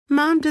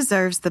Mom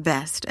deserves the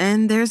best,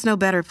 and there's no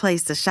better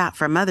place to shop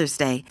for Mother's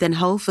Day than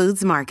Whole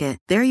Foods Market.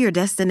 They're your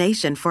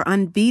destination for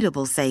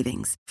unbeatable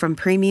savings, from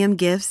premium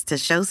gifts to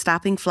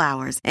show-stopping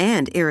flowers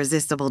and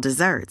irresistible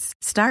desserts.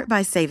 Start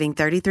by saving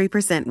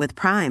 33% with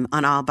Prime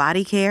on all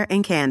body care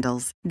and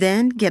candles.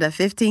 Then get a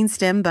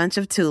 15-stem bunch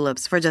of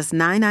tulips for just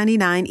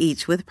 $9.99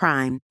 each with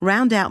Prime.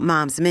 Round out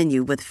Mom's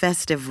menu with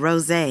festive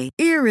rosé,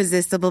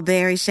 irresistible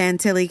berry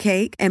chantilly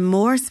cake, and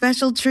more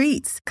special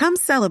treats. Come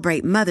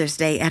celebrate Mother's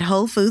Day at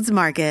Whole Foods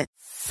Market.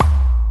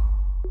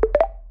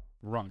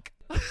 Runk.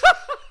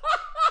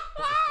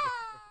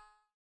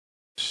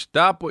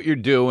 Stop what you're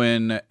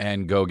doing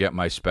and go get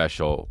my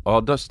special.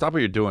 Oh, stop what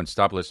you're doing.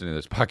 Stop listening to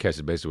this podcast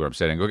is basically what I'm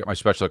saying. Go get my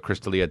special at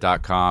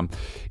crystalia.com.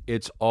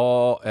 It's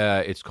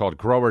called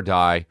Grow or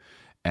Die,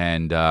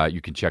 and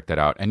you can check that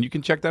out. And you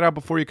can check that out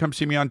before you come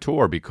see me on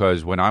tour,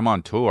 because when I'm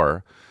on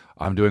tour,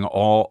 I'm doing a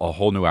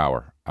whole new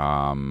hour.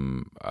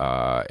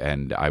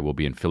 And I will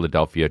be in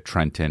Philadelphia,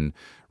 Trenton,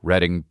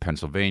 Reading,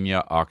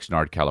 Pennsylvania,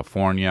 Oxnard,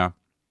 California,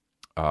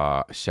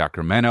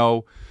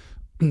 Sacramento,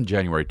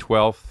 January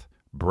 12th,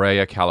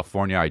 Brea,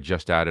 California. I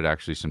just added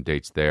actually some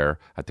dates there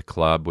at the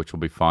club, which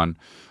will be fun,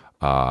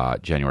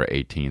 January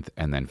 18th.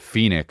 And then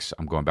Phoenix,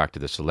 I'm going back to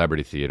the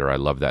Celebrity Theater. I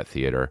love that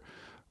theater.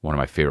 One of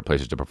my favorite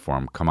places to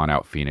perform. Come on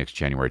out, Phoenix,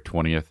 January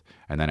 20th.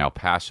 And then El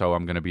Paso,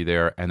 I'm going to be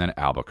there. And then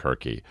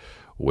Albuquerque,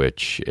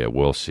 which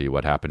we'll see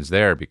what happens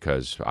there,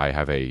 because I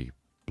have a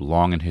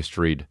long and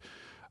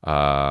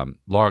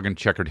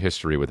checkered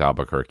history with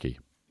Albuquerque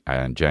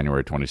and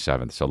January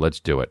 27th. So let's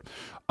do it.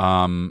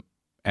 So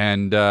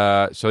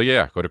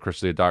yeah, go to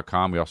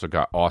crystalia.com. We also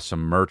got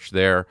awesome merch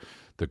there.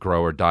 The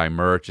Grow or Die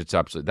merch. It's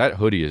absolutely, that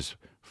hoodie is,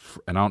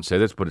 and I don't say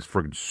this, but it's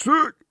freaking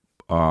sick.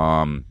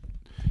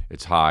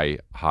 It's high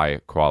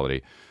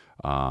quality.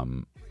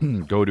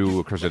 Go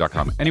to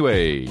crystalia.com.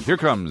 Anyway, here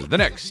comes the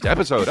next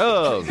episode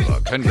of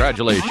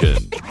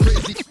Congratulations.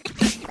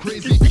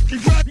 Crazy.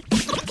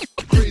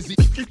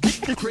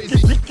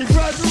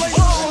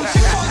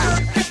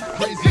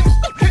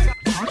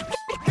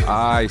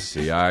 I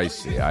see.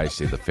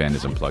 The fan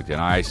isn't plugged in.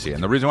 I see.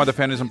 And the reason why the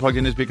fan isn't plugged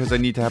in is because I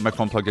need to have my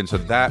phone plugged in. So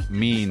that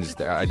means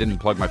that I didn't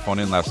plug my phone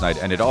in last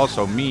night. And it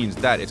also means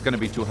that it's going to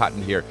be too hot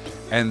in here.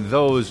 And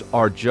those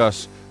are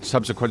just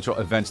subsequential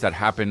events that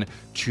happen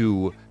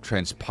to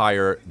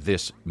transpire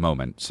this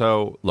moment.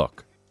 So,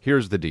 look,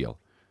 here's the deal.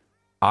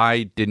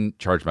 I didn't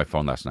charge my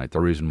phone last night.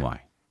 The reason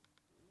why.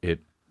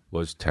 It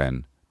was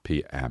 10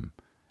 p.m.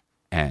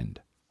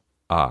 and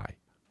I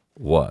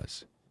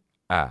was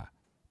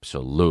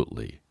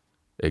absolutely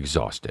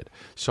exhausted.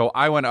 So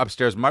I went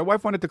upstairs. My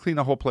wife wanted to clean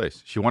the whole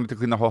place. She wanted to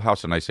clean the whole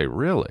house. And I say,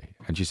 really?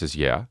 And she says,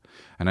 yeah.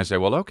 And I say,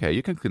 well, okay,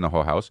 you can clean the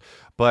whole house.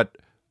 But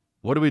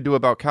what do we do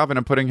about Calvin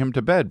and putting him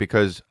to bed?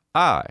 Because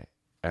I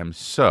am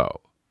so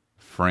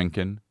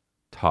freaking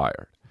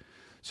tired.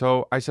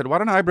 So I said, why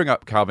don't I bring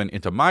up Calvin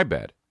into my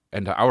bed,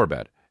 into our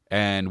bed,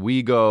 and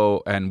we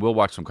go and we'll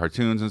watch some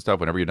cartoons and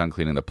stuff. Whenever you're done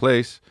cleaning the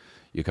place,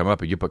 you come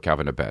up and you put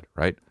Calvin to bed,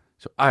 right?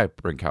 So I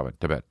bring Calvin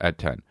to bed at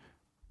 10.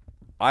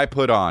 I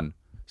put on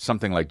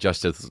something like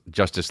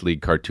Justice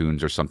League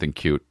cartoons or something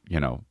cute,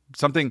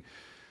 something.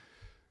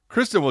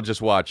 Kristen will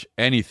just watch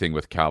anything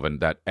with Calvin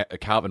that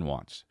Calvin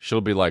wants.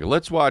 She'll be like,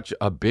 let's watch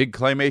a big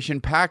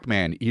claymation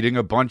Pac-Man eating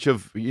a bunch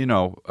of,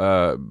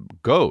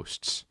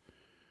 ghosts.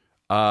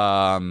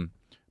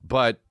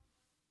 But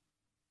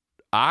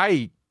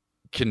I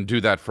can do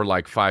that for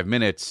like 5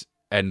 minutes,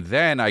 and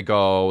then I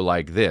go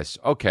like this.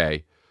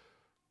 Okay,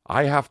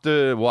 I have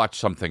to watch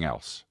something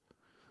else.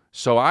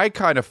 So I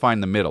kind of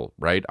find the middle,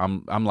 right?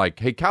 I'm like,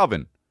 hey,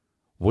 Calvin,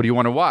 what do you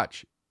want to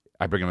watch?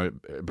 I bring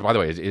him. By the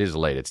way, it is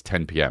late. It's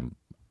 10 p.m.,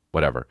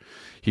 whatever.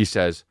 He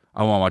says,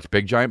 I want to watch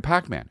Big Giant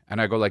Pac-Man.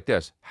 And I go like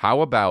this. How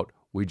about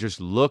we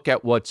just look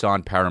at what's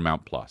on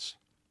Paramount Plus?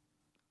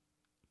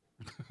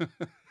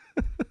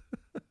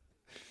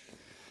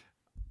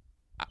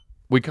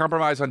 We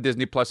compromise on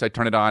Disney Plus. I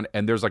turn it on,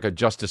 and there's like a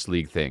Justice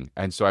League thing.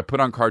 And so I put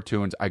on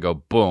cartoons. I go,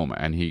 boom.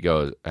 And he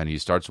goes, and he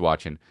starts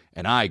watching.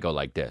 And I go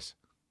like this.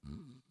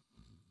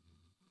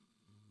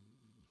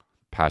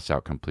 Pass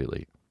out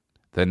completely.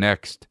 The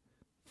next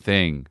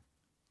thing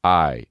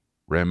I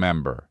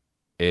remember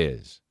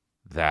is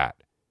that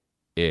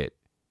it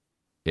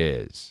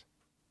is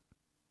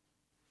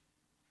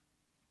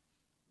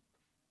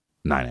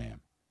 9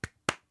 a.m.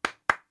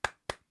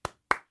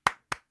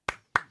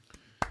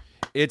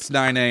 It's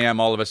 9 a.m.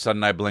 All of a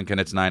sudden I blink and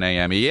it's 9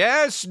 a.m.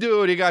 Yes,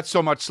 dude, he got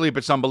so much sleep.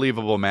 It's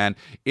unbelievable, man.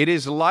 It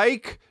is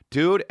like,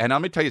 dude, and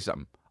let me tell you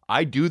something.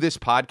 I do this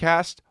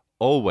podcast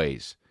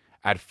always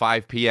at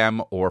 5 p.m.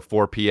 or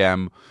 4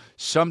 p.m.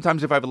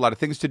 Sometimes if I have a lot of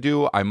things to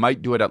do, I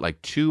might do it at like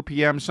 2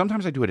 p.m.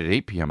 Sometimes I do it at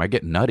 8 p.m. I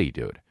get nutty,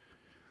 dude.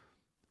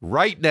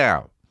 Right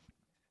now,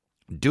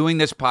 doing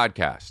this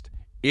podcast,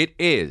 it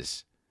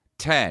is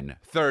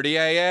 10:30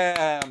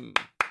 a.m.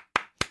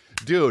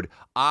 Dude,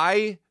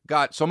 I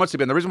got so much sleep,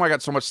 and the reason why I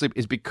got so much sleep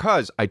is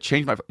because I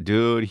changed my...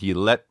 Dude, he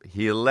let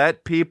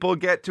people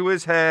get to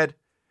his head.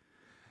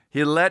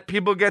 He let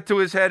people get to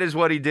his head is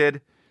what he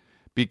did.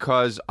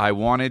 because I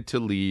wanted to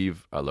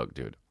leave. Look,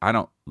 dude,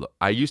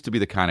 I used to be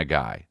the kind of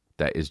guy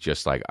that is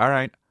just like, all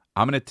right,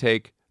 I'm going to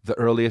take the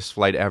earliest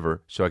flight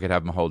ever so I could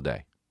have my whole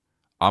day.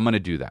 I'm going to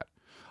do that.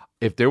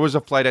 If there was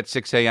a flight at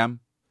 6 a.m.,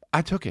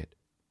 I took it.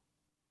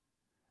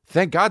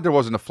 Thank God there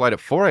wasn't a flight at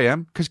 4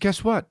 a.m., because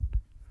guess what?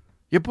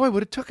 Your boy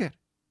would have took it.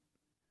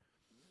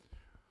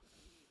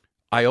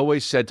 I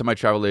always said to my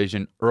travel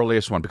agent,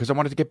 earliest one, because I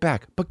wanted to get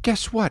back. But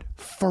guess what?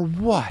 For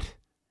what?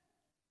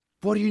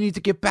 What do you need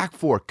to get back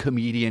for,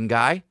 comedian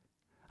guy?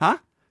 Huh?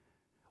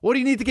 What do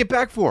you need to get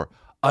back for?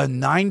 A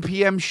 9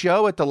 p.m.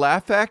 show at the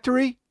Laugh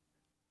Factory?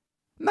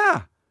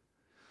 Nah.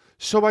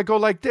 So I go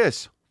like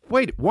this.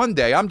 Wait, one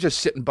day I'm just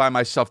sitting by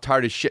myself,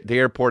 tired as shit at the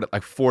airport at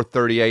like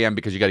 4:30 a.m.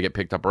 because you got to get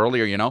picked up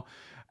earlier,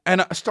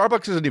 and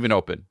Starbucks isn't even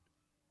open,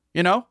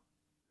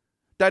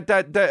 That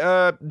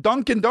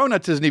Doinkin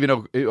Donuts isn't even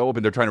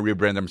open. They're trying to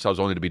rebrand themselves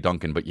only to be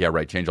Dunkin', but yeah,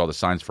 right, change all the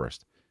signs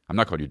first. I'm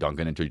not calling you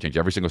Dunkin' until you change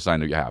every single sign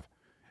that you have.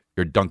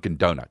 You're Doinkin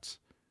Donuts.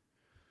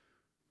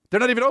 They're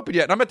not even open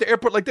yet, and I'm at the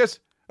airport like this,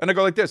 and I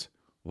go like this.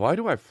 Why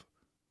do I fly?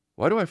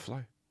 Why do I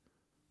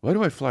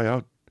fly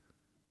out?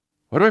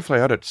 Why do I fly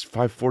out at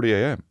 5:40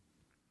 a.m.?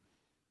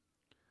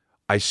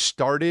 I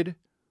started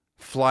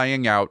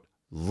flying out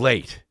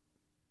late.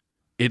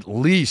 At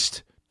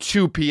least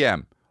 2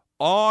 p.m.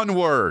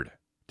 onward,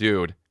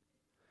 dude.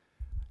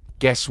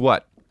 Guess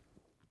what?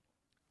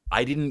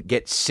 I didn't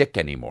get sick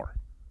anymore.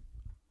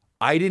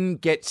 I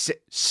didn't get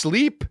sick.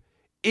 Sleep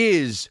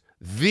is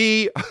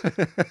the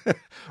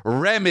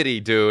remedy,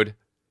 dude.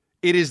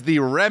 It is the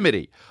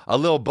remedy. A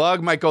little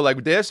bug might go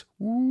like this.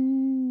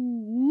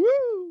 Woo,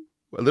 woo.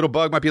 A little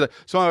bug might be like,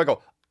 so I might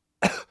go,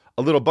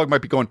 a little bug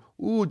might be going,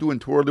 ooh, doing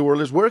twirly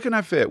whirlers. Where can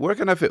I fit?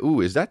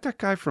 Ooh, is that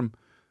guy from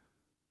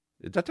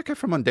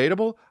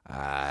Undateable?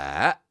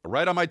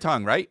 Right on my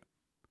tongue, right?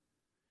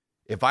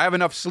 If I have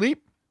enough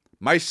sleep,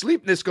 my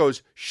sleepness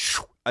goes,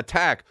 shoo,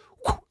 attack.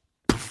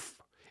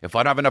 If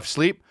I don't have enough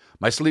sleep,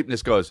 my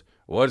sleepness goes,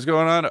 what's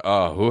going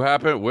on? Who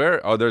happened?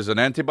 Where? Oh, there's an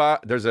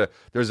antibody. There's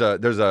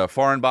a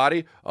foreign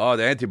body. Oh,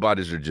 the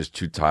antibodies are just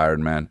too tired,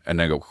 man.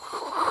 And I go,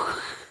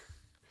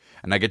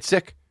 and I get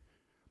sick.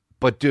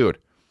 But dude,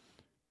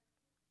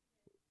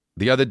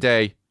 the other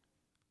day,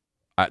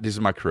 this is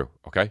my crew,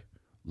 okay?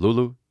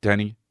 Lulu,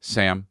 Denny,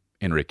 Sam,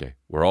 Enrique.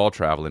 We're all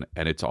traveling,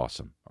 and it's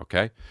awesome,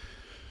 okay?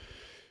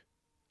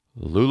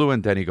 Lulu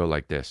and Denny go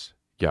like this.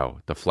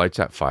 Yo, the flight's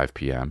at 5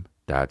 p.m.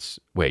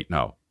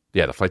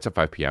 The flight's at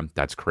 5 p.m.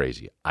 That's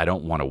crazy. I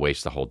don't want to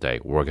waste the whole day.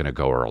 We're going to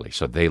go early.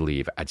 So they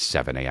leave at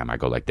 7 a.m. I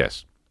go like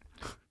this.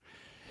 You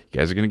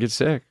guys are going to get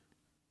sick.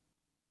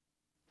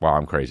 Well,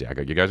 I'm crazy. I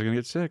go, you guys are going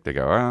to get sick. They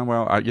go,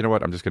 you know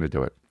what? I'm just going to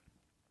do it.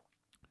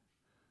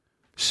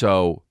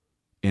 So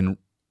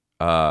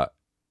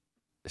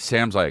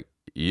Sam's like,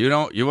 you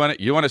want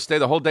to stay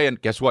the whole day?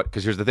 And guess what?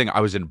 Because here's the thing. I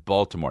was in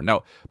Baltimore.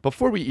 Now,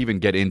 before we even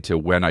get into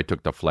when I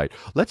took the flight,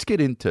 let's get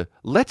into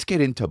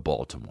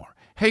Baltimore.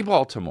 Hey,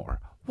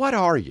 Baltimore, what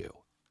are you?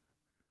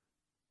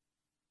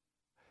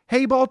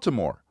 Hey,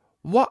 Baltimore,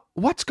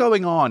 what's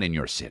going on in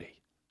your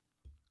city?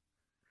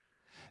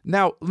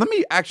 Now, let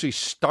me actually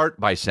start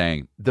by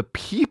saying the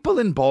people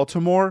in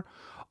Baltimore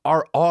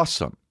are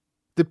awesome.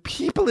 The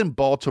people in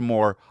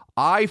Baltimore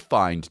I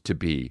find to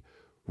be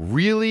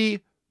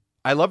really,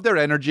 I love their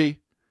energy.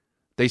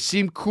 They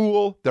seem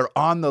cool. They're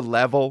on the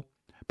level.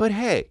 But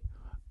hey,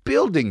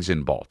 buildings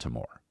in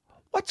Baltimore,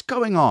 what's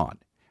going on?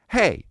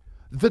 Hey,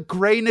 the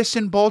grayness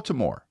in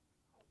Baltimore,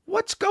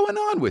 what's going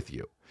on with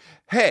you?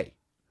 Hey,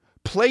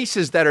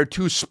 places that are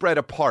too spread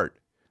apart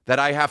that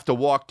I have to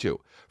walk to.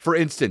 For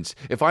instance,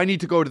 if I need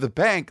to go to the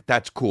bank,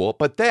 that's cool.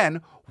 But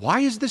then, why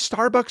is the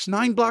Starbucks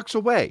 9 blocks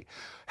away?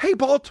 Hey,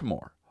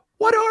 Baltimore,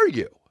 what are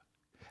you?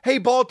 Hey,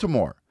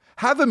 Baltimore,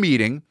 have a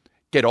meeting,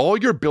 get all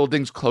your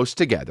buildings close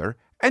together,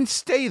 and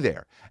stay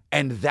there.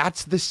 And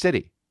that's the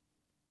city.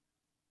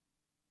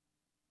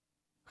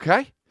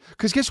 Okay?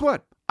 Because guess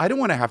what? I don't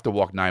want to have to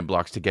walk 9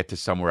 blocks to get to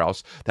somewhere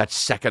else that's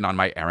second on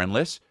my errand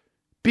list,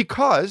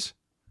 because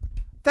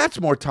that's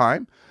more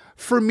time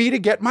for me to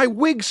get my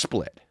wig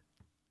split.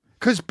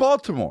 Because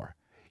Baltimore,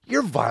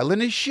 you're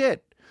violent as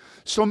shit.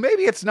 So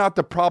maybe it's not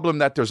the problem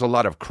that there's a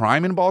lot of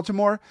crime in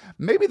Baltimore.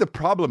 Maybe the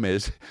problem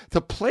is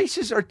the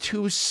places are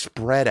too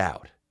spread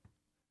out.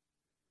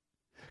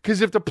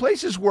 Because if the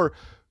places were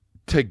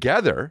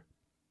together,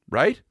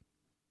 right?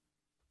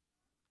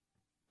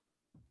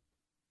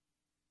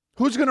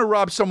 Who's going to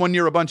rob someone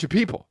near a bunch of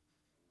people,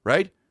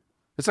 right?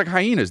 It's like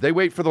hyenas. They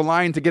wait for the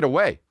lion to get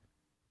away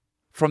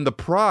from the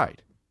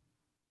pride.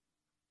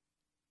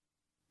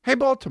 Hey,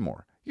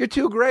 Baltimore, you're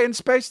too gray and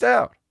spaced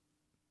out.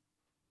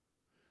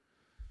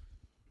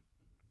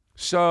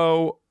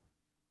 So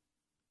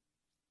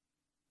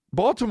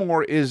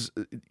Baltimore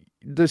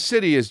the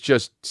city is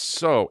just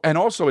so, and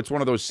also it's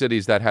one of those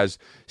cities that has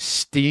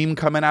steam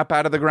coming up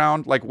out of the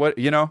ground. Like what,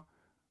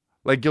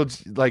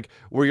 like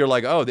where you're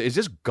like, oh, is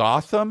this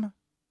Gotham?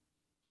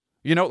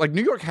 Like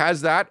New York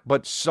has that,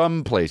 but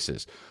some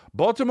places.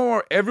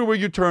 Baltimore, everywhere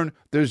you turn,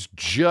 there's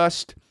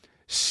just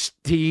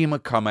steam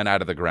coming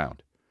out of the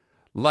ground.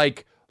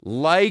 Like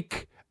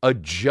a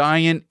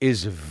giant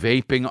is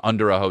vaping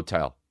under a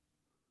hotel.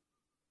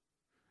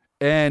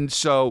 And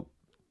so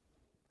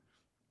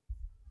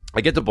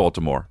I get to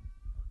Baltimore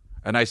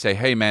and I say,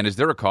 hey, man, is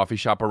there a coffee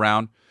shop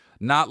around?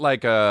 Not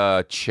like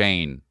a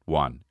chain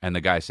one. And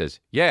the guy says,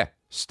 yeah,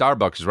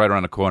 Starbucks is right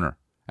around the corner.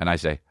 And I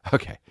say,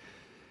 okay,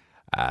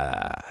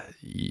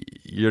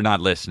 you're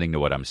not listening to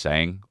what I'm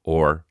saying,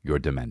 or you're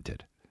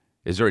demented.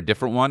 Is there a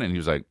different one? And he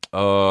was like,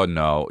 oh,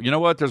 no. You know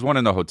what? There's one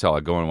in the hotel.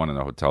 I go in one in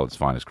the hotel. It's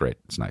fine. It's great.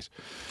 It's nice.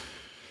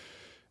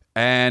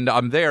 And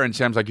I'm there, and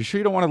Sam's like, you sure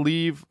you don't want to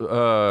leave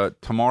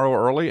tomorrow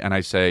early? And I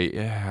say,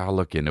 yeah, I'll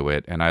look into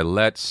it. And I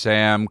let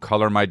Sam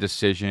color my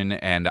decision,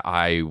 and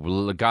I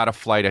got a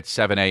flight at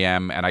 7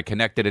 a.m., and I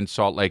connected in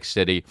Salt Lake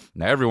City.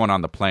 Now, everyone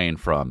on the plane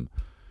from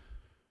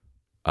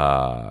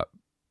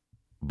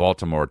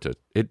Baltimore to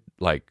it,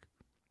 like,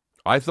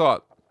 I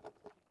thought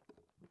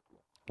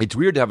it's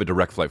weird to have a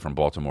direct flight from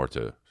Baltimore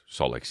to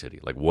Salt Lake City.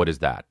 Like, what is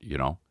that? You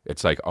know,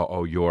 it's like,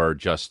 oh, you're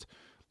just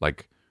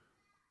like,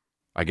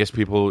 I guess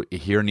people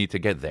here need to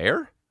get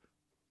there,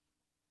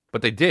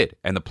 but they did,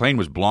 and the plane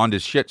was blonde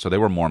as shit, so they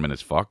were Mormon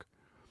as fuck.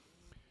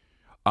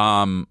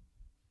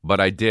 But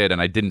I did, and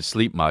I didn't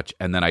sleep much,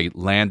 and then I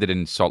landed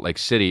in Salt Lake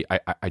City.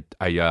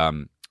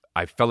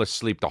 I fell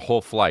asleep the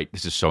whole flight.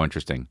 This is so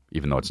interesting,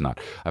 even though it's not.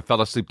 I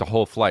fell asleep the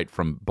whole flight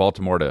from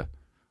Baltimore to,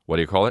 what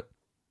do you call it?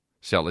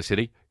 Salt Lake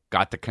City.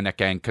 Got the connect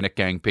gang,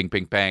 ping,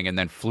 ping, bang, and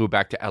then flew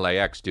back to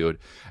LAX, dude.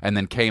 And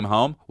then came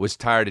home, was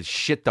tired as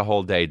shit the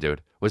whole day,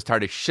 dude. Was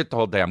tired as shit the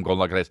whole day. I'm going,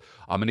 look at this.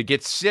 I'm going to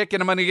get sick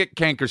and I'm going to get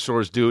canker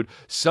sores, dude.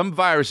 Some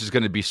virus is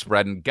going to be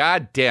spreading.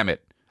 God damn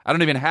it. I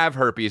don't even have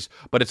herpes,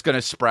 but it's going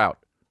to sprout.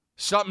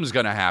 Something's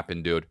going to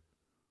happen, dude.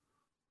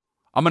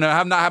 I'm going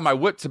to not have my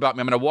wits about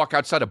me. I'm going to walk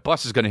outside. A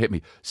bus is going to hit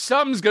me.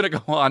 Something's going to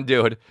go on,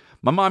 dude.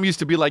 My mom used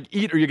to be like,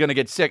 eat or you're going to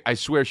get sick. I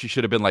swear she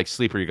should have been like,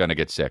 sleep or you're going to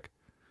get sick.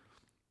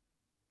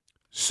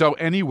 So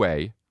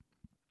anyway,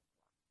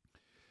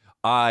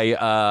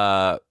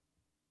 I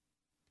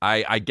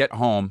get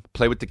home,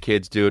 play with the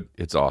kids, dude.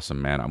 It's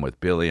awesome, man. I'm with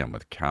Billy, I'm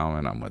with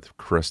Calvin, I'm with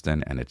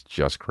Kristen, and it's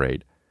just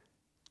great.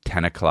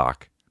 10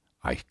 o'clock,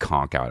 I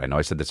conk out. I know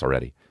I said this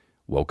already.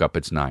 Woke up,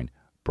 it's 9.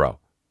 Bro,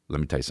 let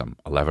me tell you something.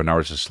 11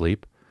 hours of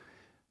sleep.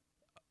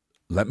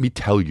 Let me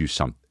tell you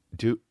something.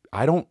 Dude,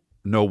 I don't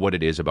know what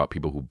it is about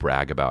people who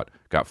brag about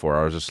got 4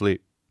 hours of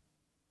sleep.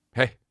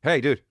 Hey,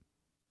 dude.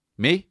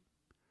 Me?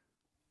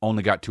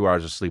 Only got 2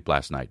 hours of sleep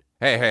last night.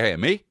 Hey,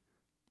 me?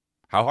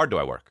 How hard do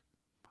I work?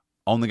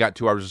 Only got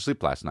 2 hours of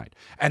sleep last night.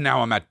 And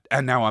now I'm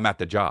at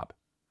the job.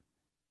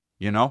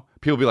 You know?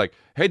 People be like,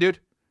 hey, dude,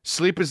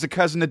 sleep is the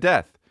cousin of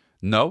death.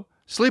 No,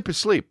 sleep is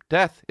sleep.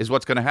 Death is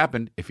what's going to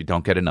happen if you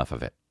don't get enough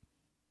of it.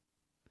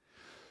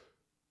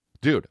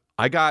 Dude,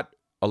 I got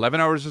 11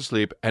 hours of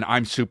sleep and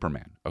I'm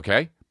Superman,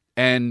 okay?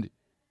 And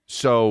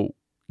so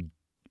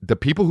the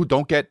people who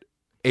don't get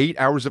 8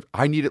 hours of,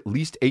 I need at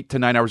least 8 to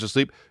 9 hours of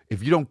sleep.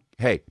 If you don't,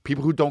 hey,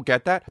 people who don't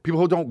get that, people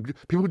who do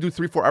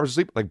 3-4 hours of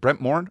sleep, like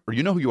Brent Morin, or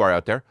you know who you are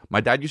out there.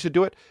 My dad used to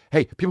do it.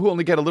 Hey, people who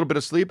only get a little bit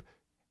of sleep,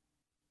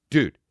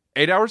 dude,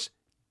 8 hours,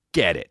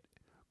 get it.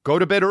 Go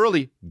to bed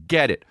early,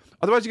 get it.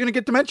 Otherwise, you're going to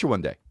get dementia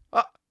one day.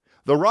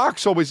 The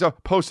Rock's always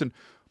posting,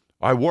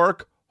 I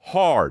work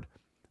hard,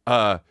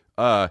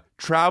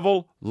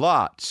 travel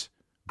lots,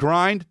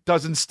 grind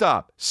doesn't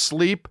stop,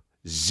 sleep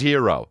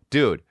 0.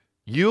 Dude,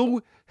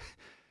 you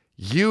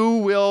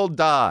will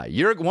die.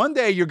 One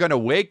day you're going to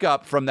wake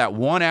up from that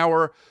 1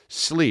 hour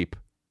sleep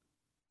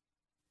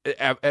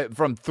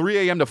from 3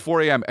 a.m. to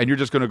 4 a.m. and you're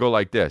just going to go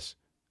like this.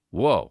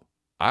 Whoa,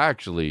 I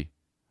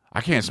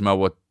can't smell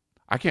what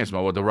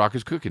the Rock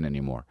is cooking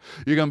anymore.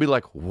 You're going to be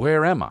like,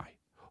 where am I?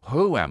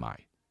 Who am I?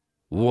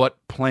 What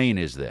plane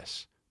is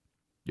this?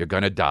 You're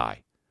going to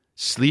die.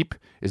 Sleep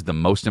is the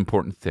most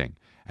important thing.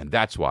 And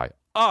that's why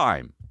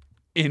I'm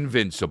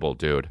invincible,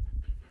 dude.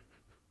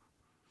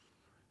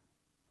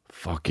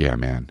 Fuck yeah,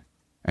 man.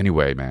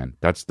 Anyway, man,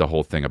 that's the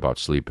whole thing about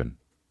sleeping.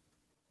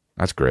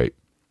 That's great.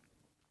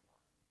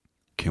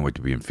 Can't wait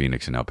to be in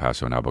Phoenix and El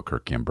Paso and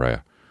Albuquerque and Brea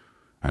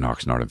and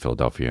Oxnard and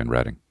Philadelphia and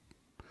Reading.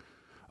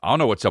 I don't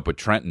know what's up with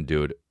Trenton,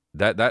 dude.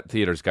 That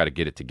theater's got to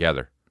get it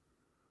together.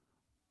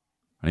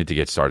 I need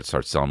to start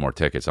selling more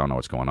tickets. I don't know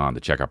what's going on.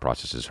 The checkout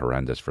process is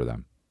horrendous for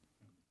them.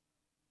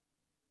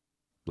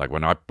 Like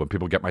when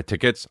people get my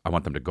tickets, I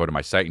want them to go to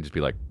my site and just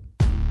be like,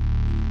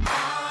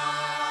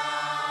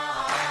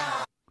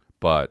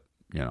 but,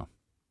 you know.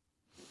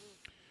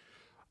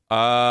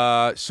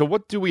 So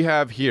what do we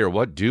have here?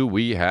 The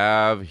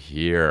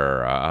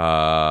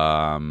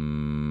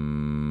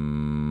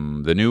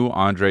new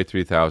Andre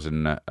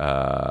 3000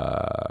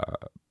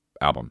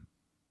 album.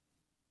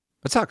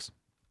 It sucks.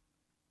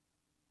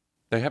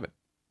 They have it.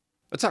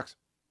 It sucks.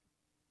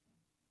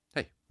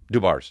 Hey, do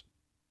bars.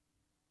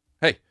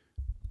 Hey,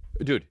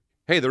 dude.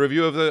 Hey, the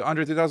review of the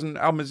Andre 3000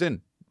 album is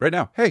in right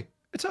now. Hey,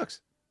 it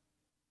sucks.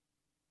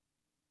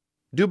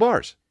 Do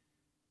bars.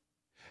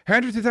 Hey,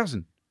 Andre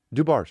 3000,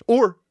 do bars.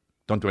 Or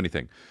don't do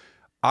anything.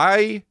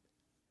 There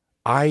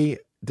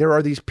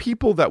are these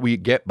people that we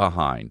get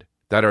behind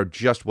that are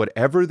just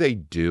whatever they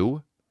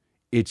do,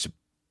 it's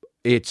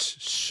It's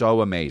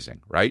so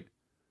amazing, right?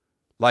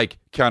 Like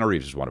Keanu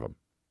Reeves is one of them,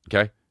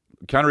 okay?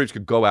 Keanu Reeves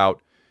could go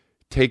out,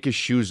 take his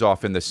shoes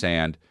off in the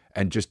sand,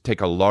 and just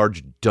take a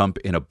large dump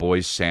in a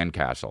boy's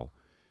sandcastle.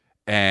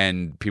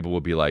 And people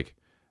will be like,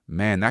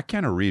 man, that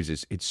Keanu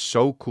Reeves it's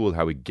so cool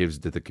how he gives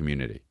to the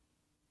community.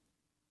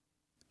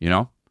 You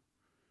know?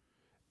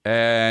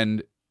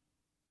 And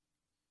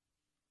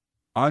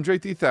Andre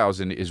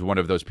 3000 is one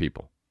of those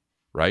people,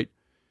 right?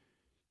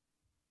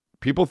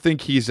 People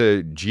think he's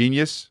a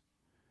genius.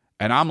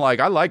 And I'm like,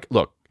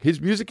 look,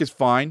 his music is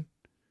fine.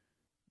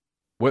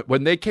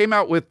 When they came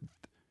out with,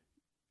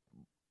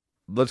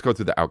 let's go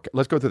through the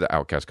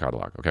Outkast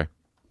catalog, okay?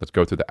 Let's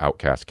go through the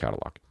Outkast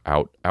catalog.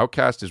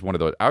 Outkast is one of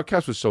those.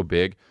 Outkast was so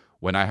big,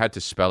 when I had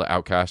to spell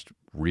Outkast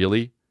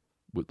really,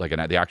 like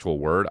the actual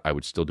word, I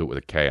would still do it with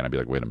a K, and I'd be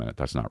like, wait a minute,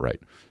 that's not right.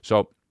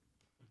 So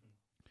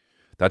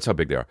that's how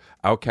big they are.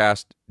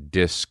 Outkast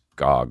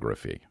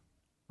discography.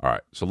 All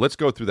right, so let's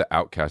go through the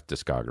Outkast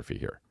discography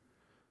here,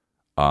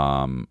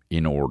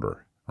 in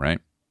order, right?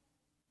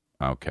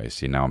 Okay,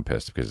 see, now I'm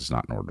pissed because it's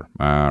not in order.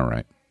 All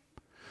right.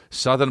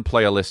 Southern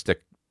Playalistic,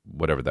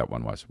 whatever that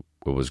one was,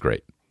 it was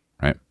great,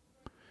 right?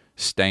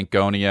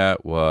 Stankonia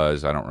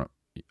was, I don't know.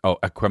 Oh,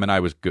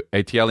 Aquemini was good.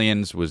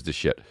 ATLians was the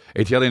shit.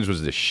 ATLians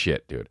was the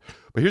shit, dude.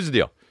 But here's the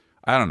deal.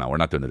 I don't know. We're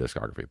not doing the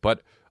discography.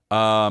 But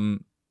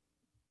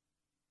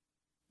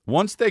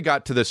once they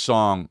got to this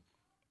song,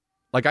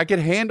 like I could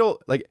handle,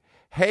 like,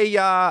 hey,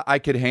 ya, I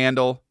could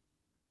handle,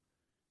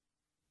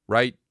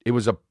 right? It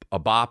was a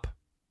bop.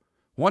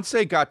 Once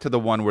they got to the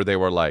one where they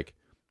were like,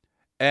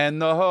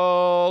 and the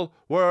whole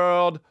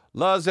world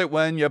loves it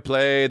when you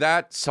play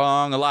that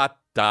song a lot,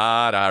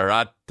 da da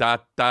da da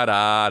da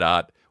da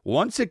da.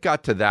 Once it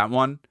got to that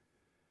one,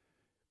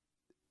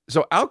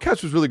 so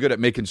Outkast was really good at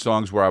making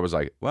songs where I was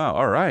like, wow,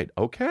 all right,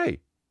 okay.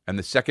 And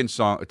the second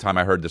time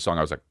I heard the song,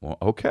 I was like, well,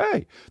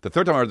 okay. The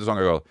third time I heard the song,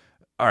 I go,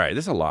 all right,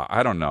 this is a lot.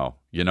 I don't know,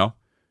 you know?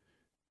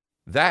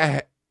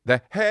 The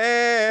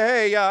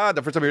hey,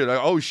 the first time you hear it,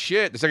 like, oh,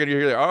 shit. The second you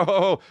hear it,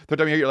 oh. Third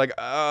time you hear it, like,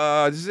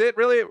 this is it,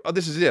 really? Oh,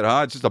 this is it,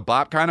 huh? It's just a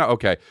bop, kind of?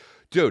 Okay.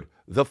 Dude,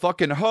 the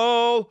fucking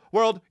whole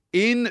world,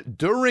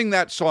 during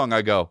that song,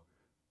 I go,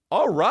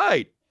 all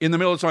right. In the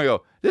middle of the song, I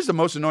go, this is the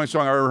most annoying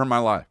song I've ever heard in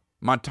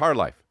my entire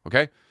life,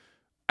 okay?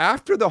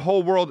 After the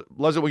whole world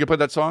loves it when you play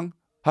that song,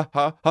 ha,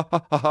 ha, ha,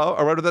 ha, ha, ha,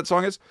 or whatever that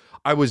song is,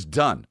 I was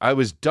done. I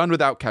was done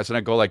with Outkast, and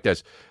I go like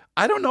this.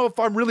 I don't know if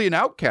I'm really an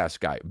Outkast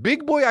guy.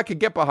 Big Boy, I could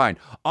get behind.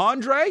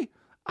 Andre,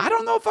 I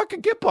don't know if I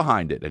could get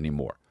behind it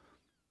anymore.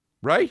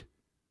 Right?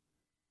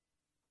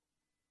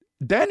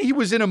 Then he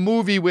was in a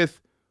movie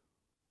with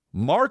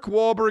Mark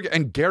Wahlberg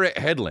and Garrett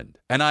Hedlund.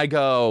 And I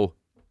go,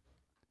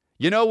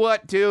 you know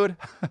what, dude?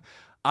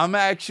 I'm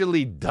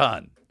actually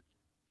done.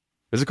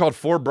 Is it called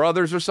Four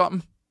Brothers or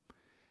something?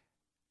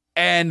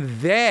 And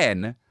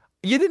then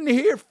you didn't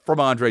hear from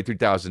Andre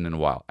 3000 in a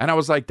while. And I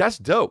was like, that's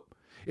dope.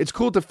 It's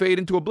cool to fade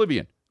into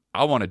oblivion.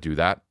 I want to do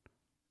that.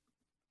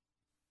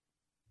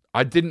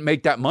 I didn't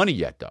make that money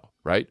yet, though,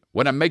 right?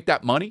 When I make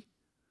that money,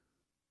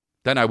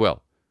 then I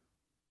will.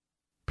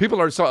 A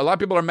lot of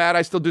people are mad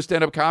I still do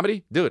stand-up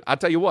comedy. Dude, I'll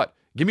tell you what.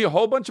 Give me a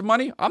whole bunch of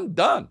money, I'm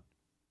done.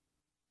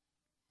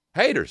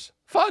 Haters,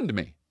 fund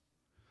me.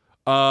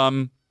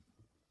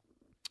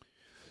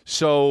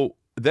 So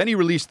then he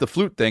released the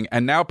flute thing,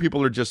 and now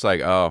people are just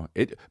like, oh.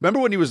 Remember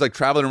when he was like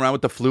traveling around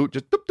with the flute,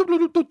 just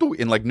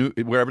in like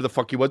wherever the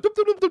fuck he was.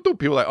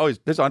 People were like, oh,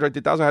 this Andre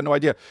 3000, I had no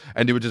idea.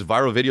 And there were just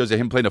viral videos of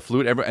him playing the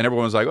flute, and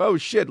everyone was like, oh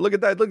shit, look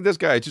at that, look at this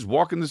guy, just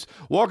walking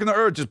the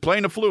earth, just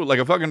playing the flute like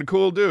a fucking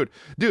cool dude.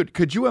 Dude,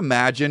 could you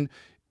imagine,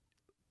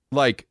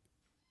 like,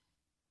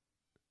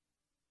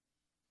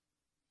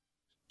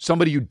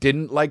 somebody you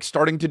didn't like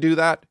starting to do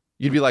that?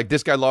 You'd be like,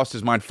 this guy lost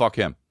his mind, fuck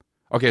him.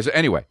 Okay, so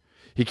anyway,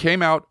 he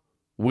came out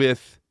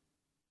with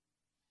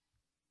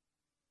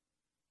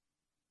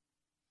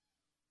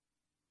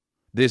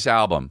this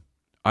album.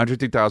 Andre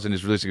 3000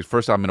 is releasing his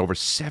first album in over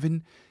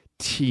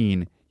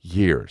 17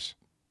 years.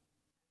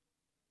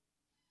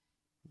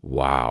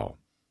 Wow.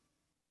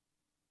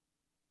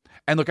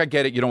 And look, I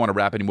get it. You don't want to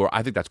rap anymore.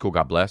 I think that's cool.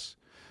 God bless.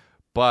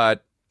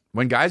 But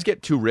when guys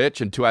get too rich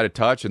and too out of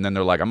touch, and then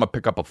they're like, I'm going to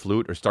pick up a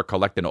flute or start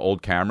collecting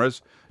old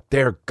cameras,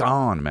 they're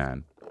gone,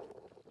 man.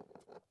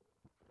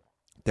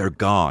 They're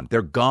gone.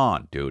 They're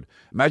gone, dude.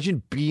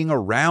 Imagine being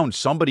around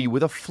somebody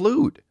with a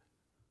flute.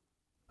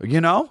 You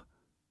know?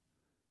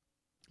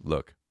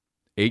 Look,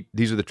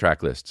 these are the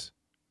track lists.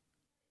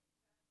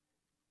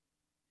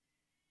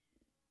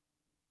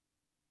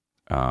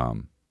 I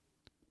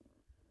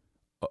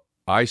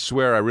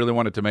swear I really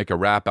wanted to make a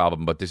rap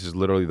album, but this is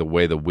literally the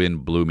way the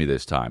wind blew me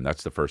this time.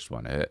 That's the first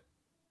one. Hit.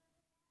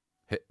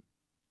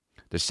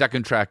 The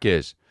second track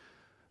is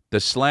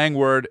the slang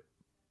word,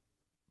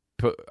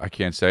 I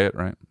can't say it,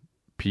 right?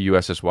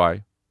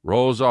 Pussy,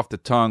 rolls off the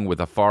tongue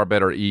with a far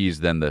better ease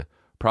than the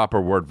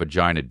proper word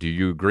vagina. Do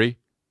you agree?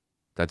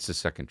 That's the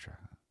second track.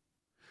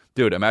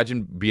 Dude,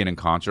 imagine being in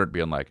concert,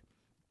 being like,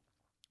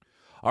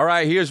 all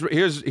right,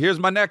 here's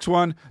my next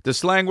one. The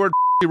slang word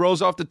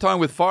rolls off the tongue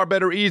with far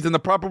better ease than the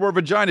proper word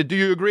vagina. Do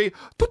you agree?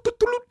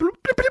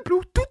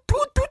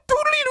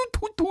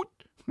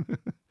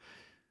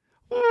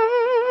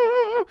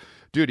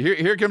 Dude,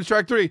 here comes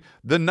track 3.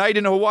 The night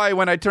in Hawaii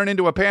when I turned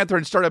into a panther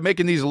and started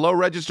making these low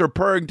register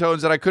purring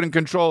tones that I couldn't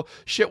control.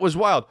 Shit was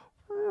wild.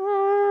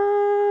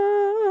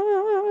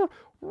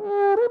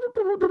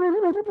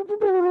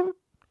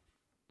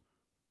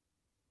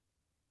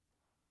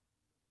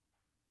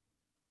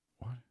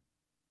 What?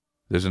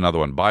 There's another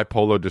one.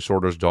 Bipolar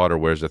disorder's daughter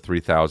wears a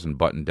 3000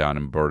 button down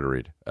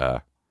embroidered.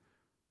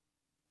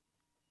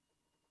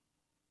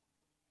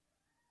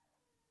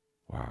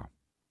 Wow.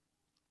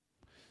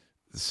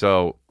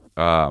 So,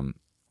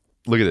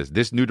 look at this.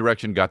 This new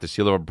direction got the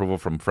seal of approval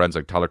from friends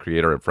like Tyler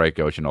Creator and Frank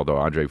Ocean, although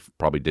Andre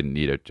probably didn't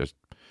need it.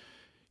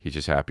 He's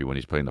just happy when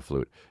he's playing the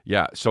flute.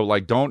 Yeah, so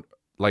like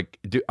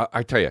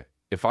I tell you,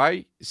 if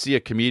I see a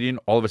comedian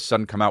all of a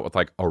sudden come out with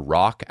like a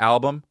rock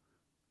album,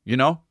 you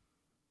know?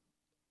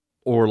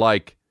 Or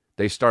like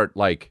they start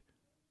like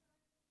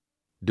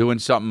doing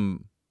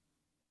something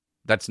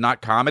that's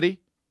not comedy?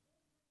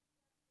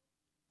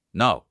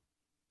 No.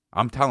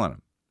 I'm telling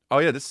him. Oh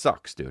yeah, this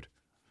sucks, dude.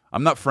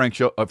 I'm not Frank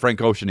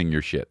Oceaning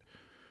your shit.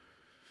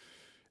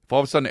 If all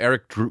of a sudden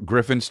Eric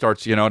Griffin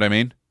starts, you know what I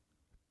mean?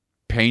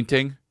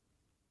 Painting.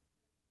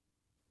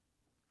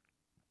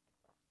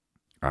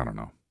 I don't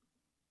know.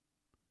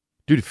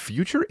 Dude,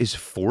 Future is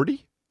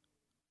 40?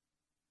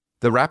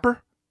 The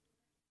rapper?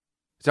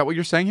 Is that what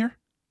you're saying here?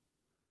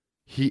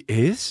 He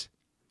is?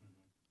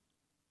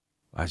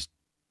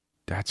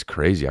 That's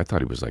crazy. I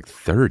thought he was like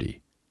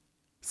 30.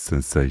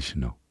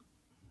 Sensational.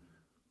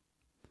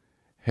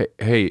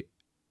 Hey,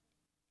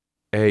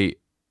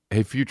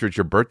 Future, it's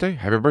your birthday?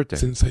 Happy birthday.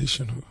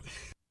 Sensational.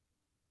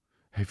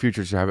 Hey,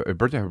 Future, it's your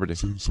birthday? Happy birthday.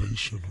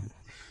 Sensational.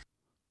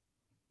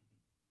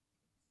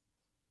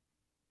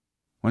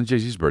 When's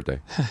Jay-Z's birthday?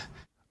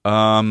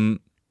 Wow.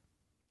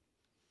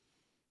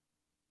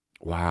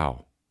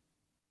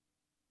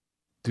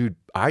 Dude,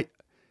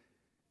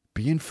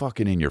 being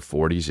fucking in your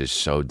 40s is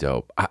so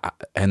dope.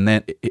 And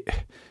then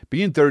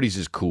being 30s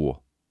is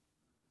cool.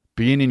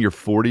 Being in your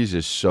 40s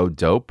is so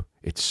dope.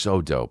 It's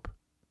so dope.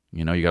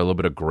 You know, you got a little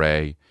bit of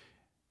gray.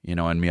 You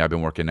know, and me, I've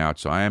been working out,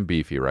 so I am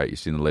beefy, right? You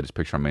seen the latest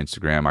picture on my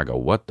Instagram. I go,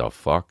 what the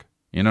fuck?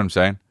 You know what I'm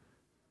saying?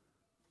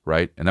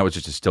 Right? And that was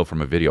just a still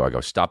from a video. I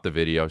go, stop the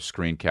video,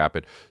 screen cap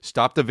it.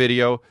 Stop the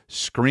video,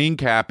 screen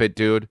cap it,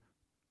 dude.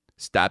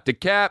 Stop the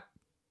cap.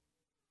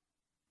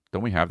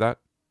 Don't we have that?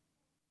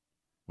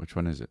 Which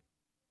one is it?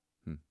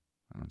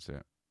 I don't see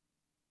it.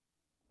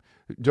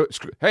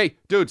 Hey,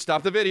 dude,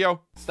 stop the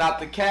video. Stop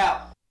the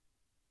cap.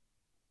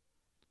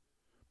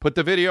 Put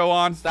the video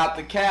on. Stop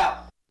the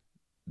cap.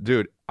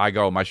 Dude,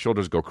 my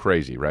shoulders go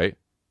crazy, right?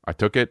 I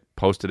took it,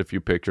 posted a few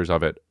pictures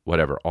of it,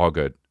 whatever, all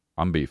good.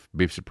 I'm beef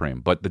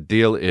supreme. But the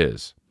deal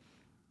is,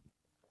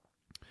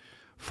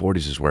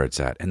 40s is where it's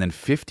at. And then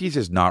 50s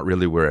is not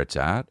really where it's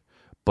at,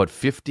 but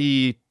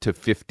 50 to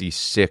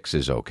 56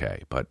 is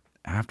okay. But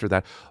after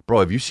that,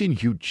 bro, have you seen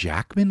Hugh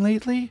Jackman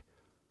lately?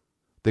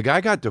 The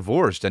guy got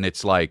divorced, and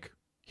it's like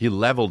he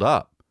leveled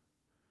up.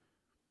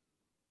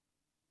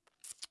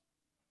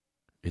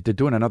 They're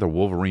doing another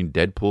Wolverine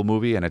Deadpool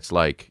movie, and it's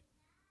like,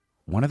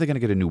 when are they going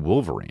to get a new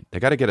Wolverine? They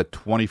got to get a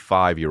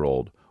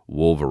 25-year-old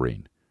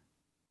Wolverine.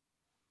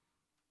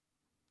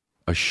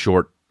 A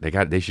short,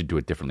 they should do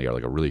it differently, or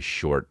like a really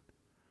short,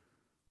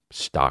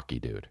 stocky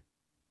dude.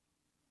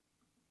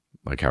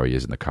 Like how he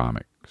is in the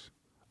comics.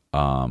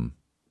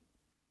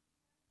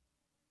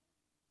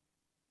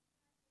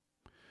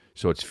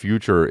 So it's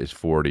Future is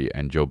 40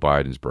 and Joe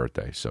Biden's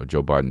birthday. So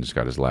Joe Biden's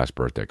got his last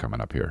birthday coming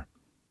up here.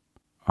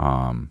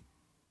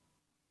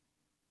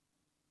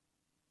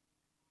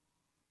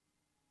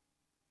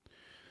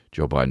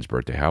 Joe Biden's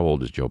birthday. How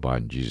old is Joe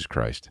Biden? Jesus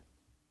Christ.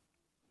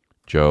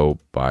 Joe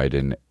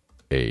Biden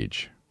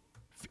age.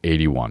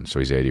 81. So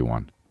he's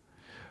 81.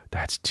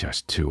 That's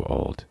just too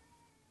old.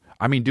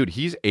 I mean, dude,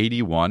 he's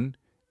 81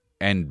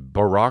 and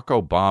Barack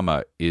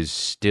Obama is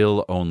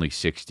still only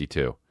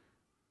 62.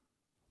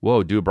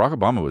 Whoa, dude, Barack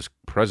Obama was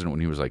president when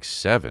he was like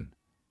 7.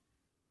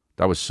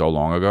 That was so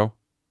long ago.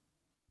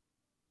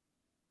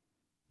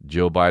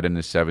 Joe Biden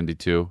is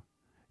 72.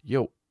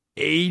 Yo,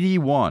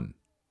 81.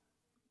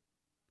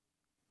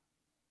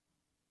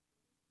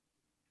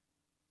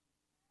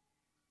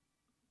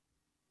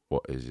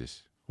 What is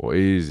this? What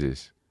is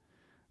this?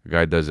 The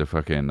guy does a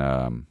fucking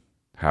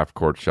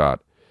half-court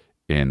shot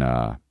in,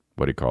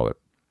 what do you call it?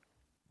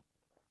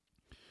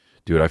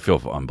 Dude, I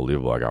feel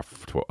unbelievable. I got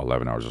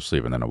 11 hours of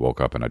sleep, and then I woke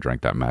up and I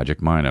drank that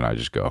Magic Mine, and I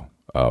just go,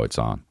 oh, it's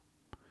on.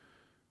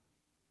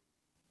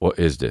 What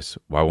is this?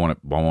 Why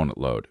won't it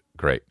load?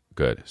 Great.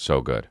 Good.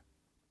 So good.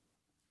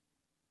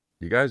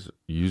 You guys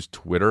use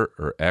Twitter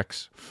or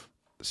X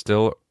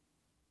still?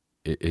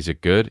 Is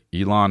it good?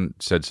 Elon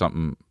said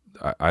something.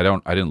 I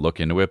didn't look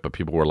into it, but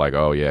people were like,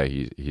 oh, yeah,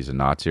 he's a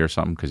Nazi or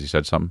something because he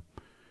said something.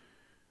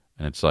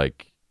 And it's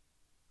like,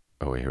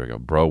 oh, wait, here we go.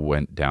 Bro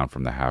went down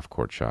from the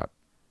half-court shot.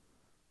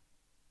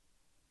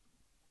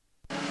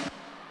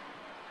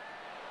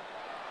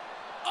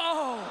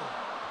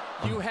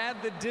 You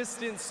had the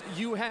distance.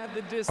 You had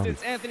the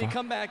distance. Oh, Anthony,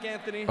 come back,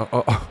 Anthony.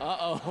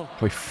 Uh-oh.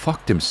 He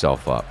fucked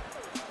himself up.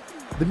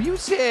 The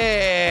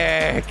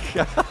music!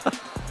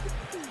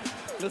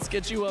 Let's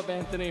get you up,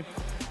 Anthony.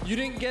 You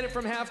didn't get it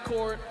from half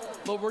court,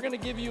 but we're going to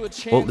give you a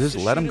chance Well, just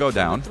to let shoot him it go from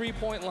down. the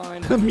three-point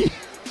line. The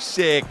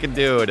music,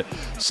 dude.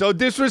 So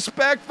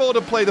disrespectful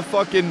to play the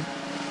fucking...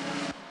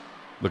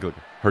 Look.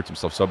 Hurts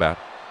himself so bad.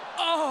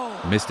 Oh!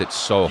 Missed it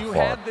so You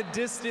far. had the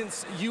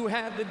distance. You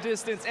had the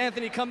distance.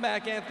 Anthony, come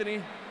back,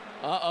 Anthony.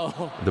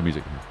 Uh-oh. The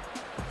music.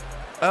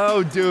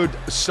 Oh, dude.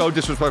 So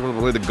disrespectful to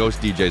play the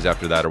Ghost DJs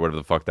after that or whatever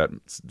the fuck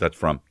that's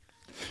from.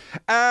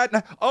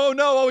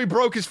 He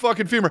broke his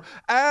fucking femur.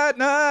 At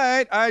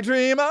night, I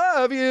dream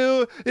of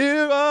you.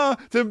 You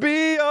want to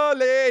be your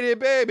lady,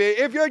 baby.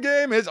 If your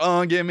game is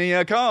on, give me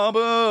a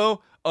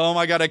combo. Oh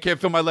my God, I can't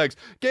feel my legs.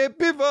 Get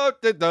before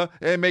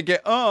and make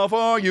it all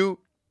for you.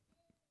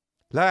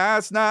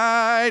 Last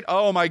night.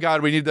 Oh my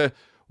God, we need the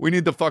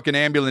fucking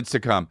ambulance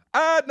to come.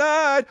 At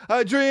night,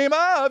 I dream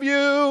of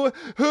you.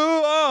 Who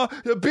are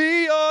to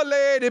be your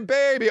lady,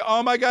 baby?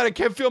 Oh my God, I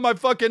can't feel my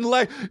fucking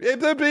leg.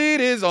 If the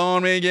beat is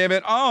on, we give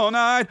it all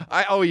night.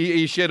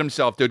 He shit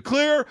himself, dude.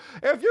 Clear.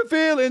 If your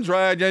feelings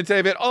right, then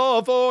save it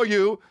all for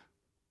you.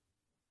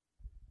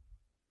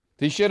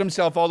 He shit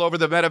himself all over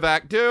the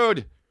medevac,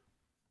 dude.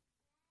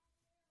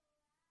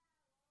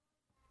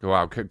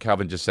 Wow,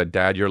 Calvin just said,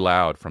 Dad, you're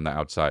loud from the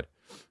outside.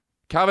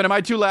 Calvin, am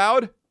I too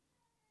loud?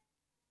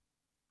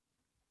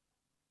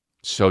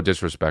 So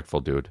disrespectful,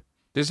 dude.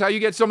 This is how you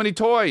get so many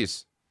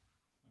toys.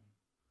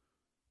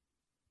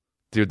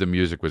 Dude, the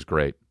music was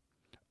great.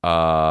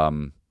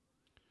 Looking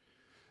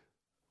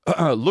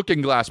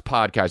Glass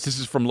Podcast. This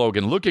is from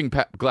Logan.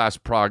 Glass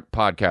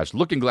Podcast.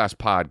 Looking Glass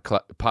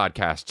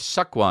Podcast.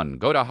 Suck one.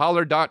 Go to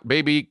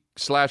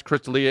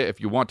holler.baby/Crystalia if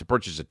you want to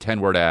purchase a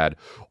 10-word ad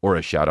or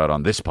a shout out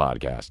on this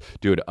podcast.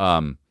 Dude,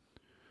 oh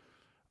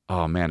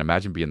man,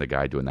 imagine being the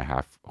guy doing the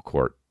half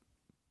court.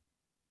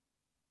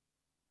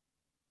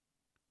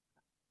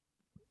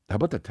 How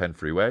about the 10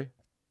 freeway?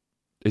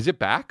 Is it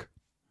back?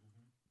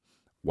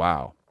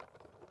 Wow.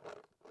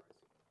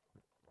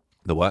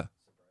 The what?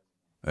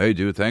 Hey,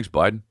 dude, thanks,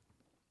 Biden.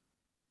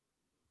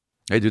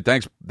 Hey, dude,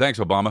 thanks,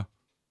 Obama.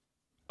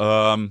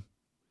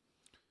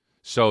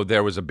 So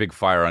there was a big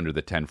fire under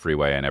the 10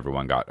 freeway, and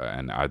everyone got.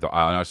 And I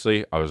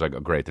honestly, I was like,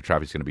 oh, great, the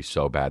traffic's going to be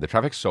so bad. The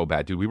traffic's so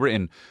bad, dude. We were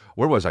in,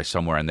 where was I?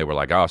 Somewhere, and they were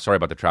like, oh, sorry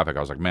about the traffic. I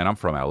was like, man, I'm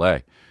from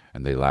L.A.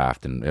 And they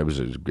laughed, and it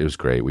was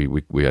great.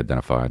 We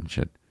identified and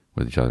shit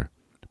with each other.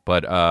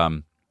 But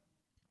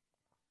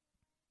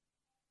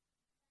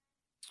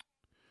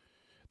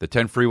the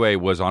 10 freeway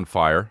was on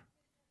fire,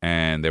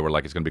 and they were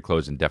like, it's going to be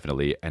closed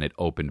indefinitely, and it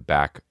opened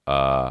back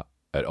up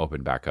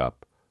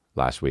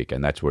last week,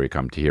 and that's where you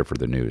come to hear for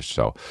the news.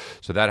 So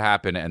that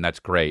happened, and that's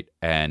great,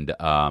 and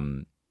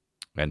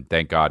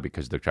thank God,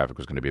 because the traffic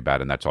was going to be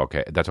bad, and that's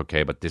okay. That's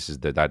okay, but this is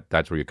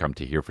that's where you come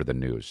to hear for the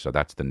news. So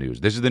that's the news.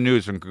 This is the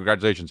news, and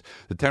congratulations.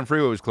 The 10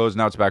 freeway was closed,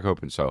 now it's back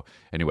open. So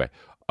anyway,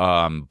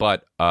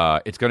 but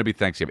it's going to be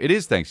Thanksgiving. It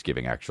is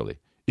Thanksgiving, actually.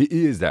 It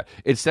is that.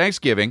 It's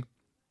Thanksgiving.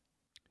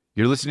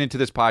 You're listening to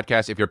this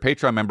podcast. If you're a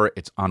Patreon member,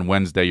 it's on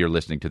Wednesday. You're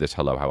listening to this.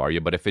 Hello, how are you?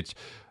 But if it's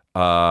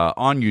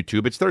on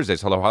YouTube, it's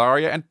Thursdays. Hello, how are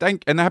you? And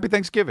happy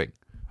Thanksgiving.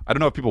 I don't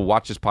know if people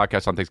watch this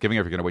podcast on Thanksgiving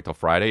or if you're going to wait till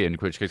Friday, in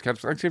which case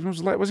Thanksgiving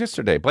was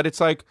yesterday. But it's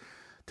like,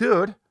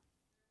 dude,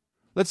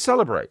 let's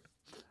celebrate.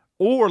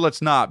 Or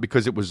let's not,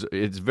 because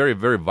it's very,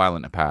 very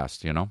violent in the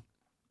past, you know?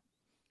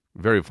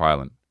 Very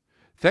violent.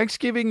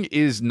 Thanksgiving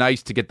is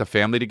nice to get the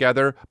family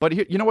together.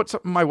 But you know what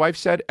something my wife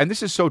said? And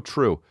this is so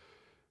true.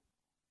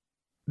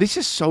 This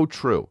is so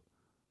true.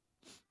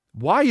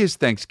 Why is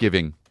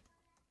Thanksgiving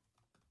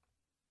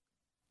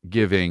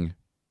giving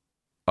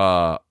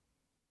because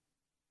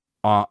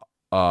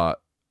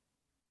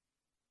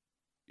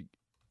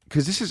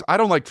this is, I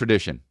don't like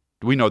tradition.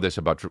 We know this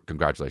about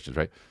congratulations,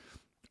 right?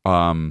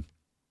 The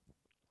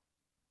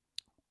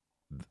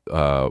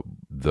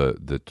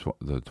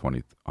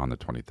 20th on the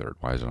 23rd.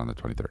 Why is it on the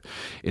 23rd?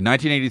 In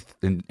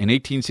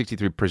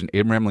 1863, President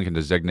Abraham Lincoln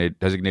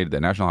designated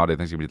the national holiday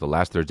Thanksgiving the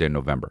last Thursday in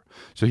November.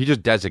 So he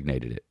just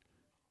designated it.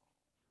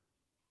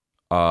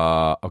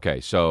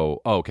 So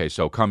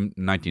come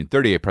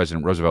 1938,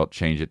 President Roosevelt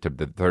changed it to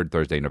the third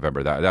Thursday in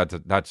November.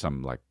 That's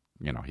some, like,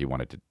 you know,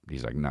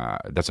 he's like, nah,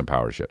 that's some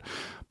power shit.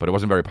 But it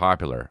wasn't very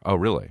popular. Oh,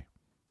 really?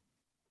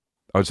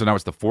 Oh, so now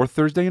it's the fourth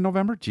Thursday in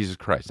November? Jesus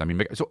Christ. I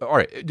mean, all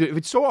right, if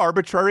it's so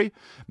arbitrary,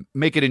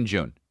 make it in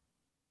June.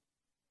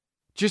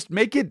 Just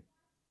make it,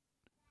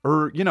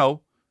 or, you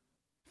know,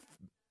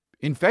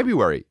 in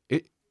February,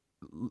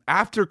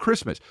 after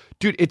Christmas.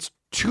 Dude, it's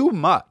too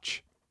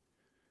much.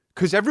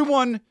 Because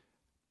everyone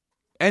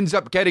ends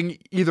up getting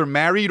either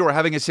married or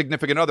having a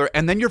significant other,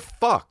 and then you're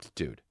fucked,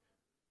 dude.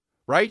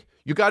 Right?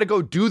 You got to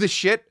go do the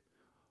shit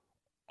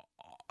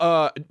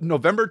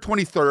November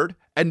 23rd,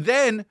 and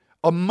then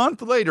a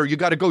month later, you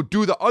got to go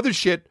do the other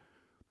shit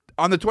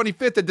on the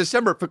 25th of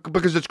December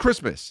because it's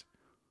Christmas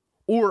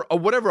or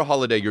whatever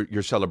holiday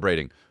you're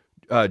celebrating,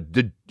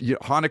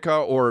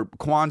 Hanukkah or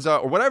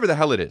Kwanzaa or whatever the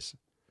hell it is.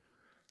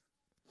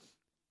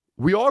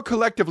 We all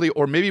collectively,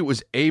 or maybe it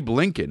was Abe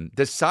Lincoln,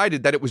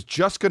 decided that it was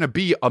just going to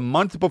be a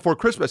month before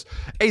Christmas.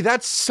 Hey,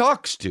 that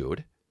sucks,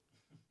 dude.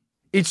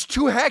 It's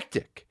too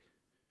hectic.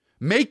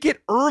 Make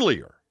it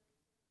earlier.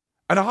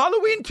 And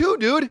Halloween too,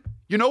 dude.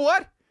 You know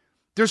what?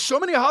 There's so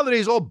many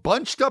holidays all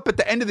bunched up at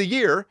the end of the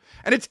year,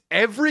 and it's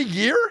every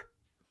year?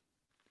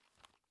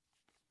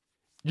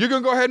 You're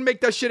going to go ahead and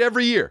make that shit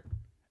every year.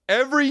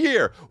 Every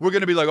year. We're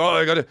going to be like, oh,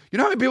 I got to... You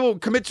know how many people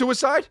commit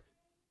suicide?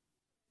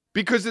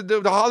 Because of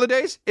the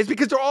holidays? It's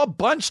because they're all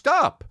bunched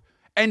up.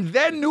 And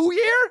then New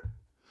Year?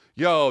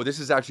 Yo, this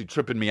is actually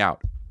tripping me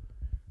out.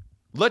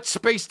 Let's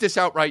space this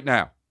out right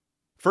now.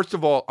 First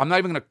of all, I'm not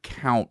even going to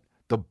count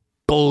the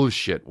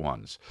bullshit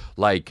ones.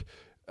 Like,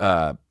 these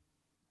are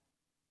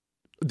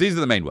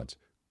the main ones.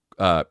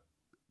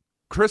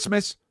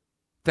 Christmas,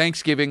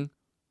 Thanksgiving,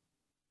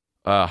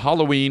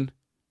 Halloween,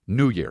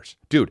 New Year's.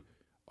 Dude,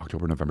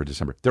 October, November,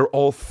 December. They're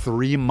all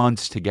 3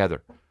 months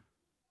together.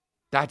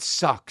 That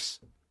sucks.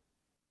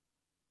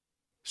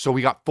 So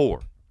we got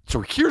 4.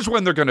 So here's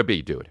when they're going to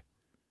be, dude.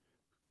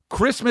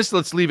 Christmas,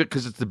 let's leave it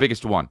because it's the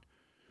biggest one.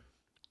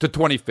 The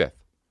 25th.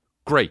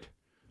 Great.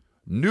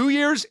 New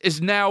Year's is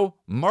now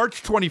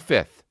March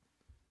 25th.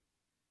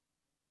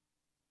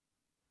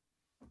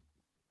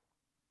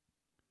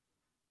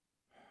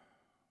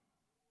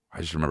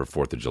 I just remember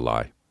 4th of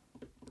July.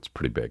 It's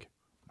pretty big.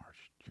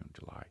 March, June,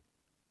 July.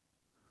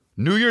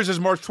 New Year's is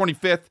March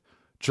 25th.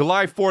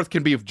 July 4th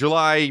can be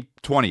July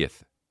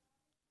 20th.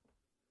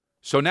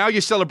 So now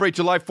you celebrate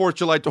July 4th,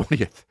 July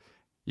 20th.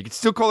 You can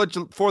still call it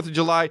 4th of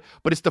July,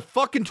 but it's the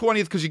fucking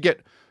 20th because you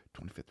get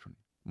 25th,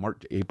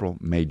 March, April,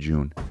 May,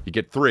 June. You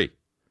get 3.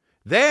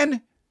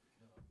 Then,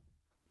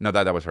 no,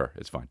 that was her.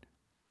 It's fine.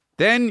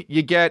 Then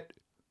you get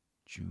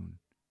June,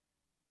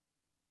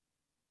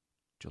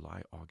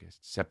 July,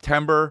 August,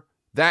 September.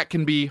 That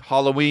can be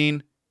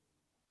Halloween.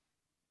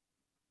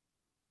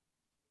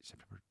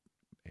 September.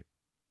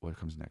 What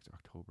comes next?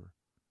 October,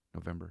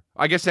 November.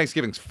 I guess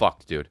Thanksgiving's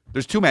fucked, dude.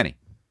 There's too many.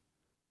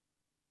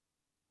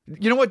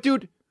 You know what,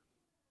 dude?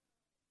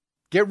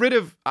 Get rid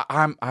of...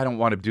 I don't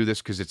want to do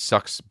this because it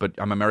sucks, but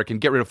I'm American.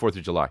 Get rid of 4th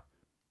of July.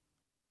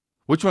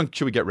 Which one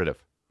should we get rid of?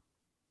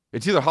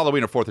 It's either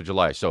Halloween or 4th of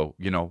July. So,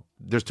 you know,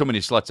 there's too many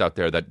sluts out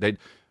there that they...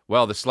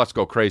 Well, the sluts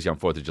go crazy on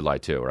 4th of July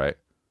too, right?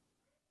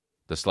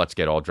 The sluts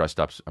get all dressed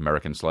up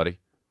American slutty.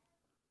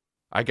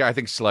 I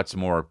think sluts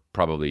more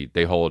probably...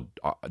 They hold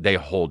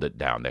it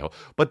down.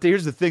 But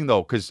here's the thing,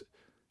 though, because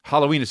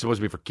Halloween is supposed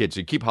to be for kids. So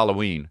you keep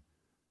Halloween.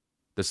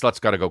 The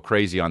sluts got to go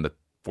crazy on the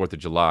 4th of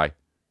July.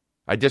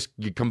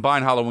 You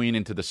combine Halloween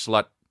into the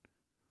slut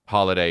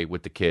holiday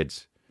with the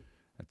kids.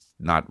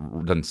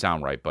 Doesn't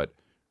sound right, but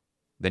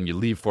then you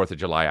leave 4th of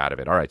July out of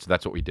it. All right, so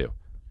that's what we do.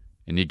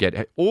 And you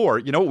get, or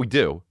you know what we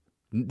do?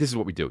 This is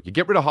what we do. You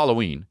get rid of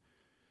Halloween.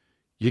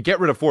 You get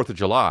rid of 4th of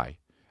July,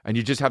 and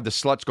you just have the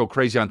sluts go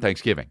crazy on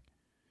Thanksgiving.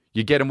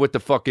 You get them with the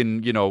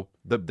fucking, you know,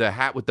 the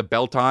hat with the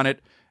belt on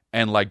it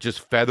and like just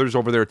feathers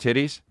over their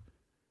titties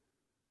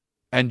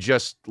and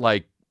just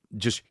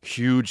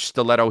huge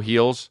stiletto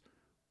heels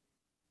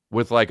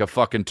with like a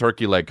fucking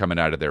turkey leg coming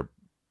out of their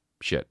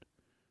shit.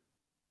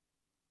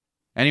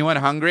 Anyone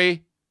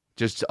hungry?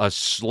 Just a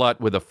slut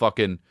with a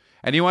fucking...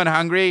 Anyone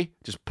hungry?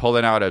 Just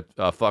pulling out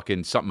a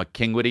fucking something a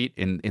king would eat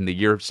in the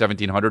year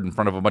 1700 in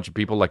front of a bunch of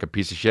people like a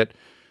piece of shit.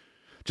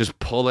 Just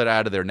pull it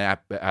out of their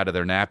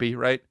nappy,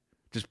 right?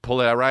 Just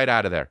pull it right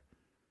out of there.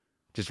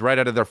 Just right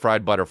out of their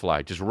fried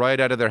butterfly. Just right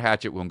out of their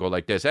hatchet wound. Go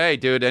like this. Hey,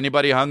 dude,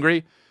 anybody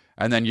hungry?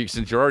 And then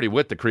since you're already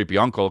with the creepy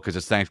uncle because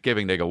it's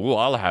Thanksgiving, they go, "Ooh,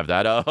 I'll have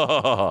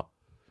that."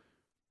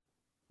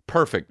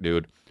 Perfect,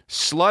 dude.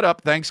 Slut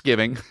up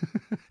Thanksgiving.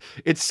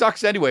 It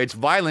sucks anyway. It's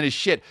violent as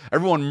shit.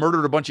 Everyone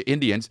murdered a bunch of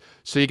Indians.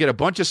 So you get a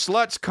bunch of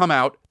sluts come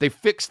out. They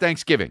fix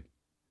Thanksgiving.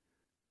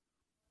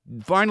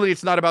 Finally,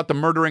 it's not about the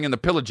murdering and the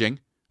pillaging.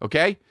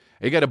 Okay?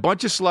 You get a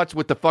bunch of sluts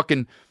with the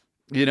fucking,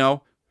 you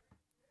know,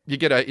 you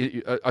get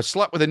a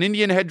slut with an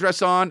Indian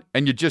headdress on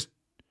and you just,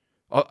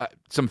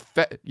 some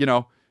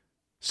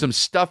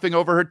stuffing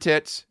over her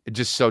tits. It's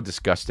just so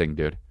disgusting,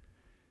 dude.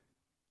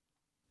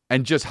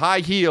 And just high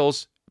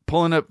heels,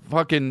 pulling up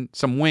fucking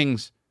some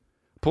wings,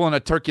 pulling a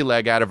turkey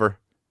leg out of her.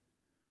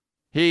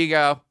 Here you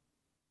go.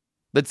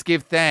 Let's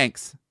give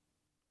thanks.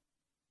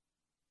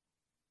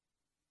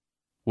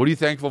 What are you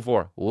thankful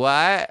for?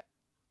 What?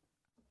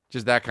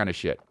 Just that kind of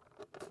shit.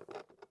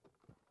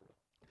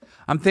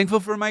 I'm thankful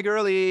for my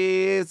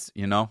girlies,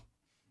 you know.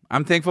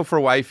 I'm thankful for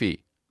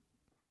wifey.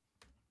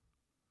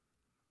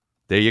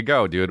 There you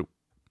go, dude.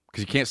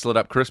 Because you can't slit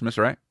up Christmas,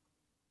 right?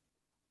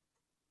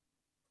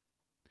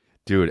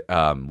 Dude,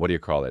 what do you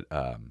call it?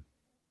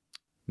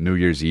 New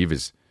Year's Eve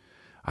is...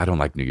 I don't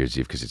like New Year's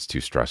Eve because it's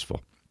too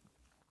stressful.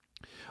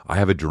 I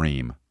have a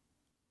dream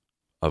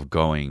of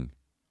going...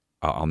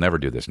 I'll never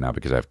do this now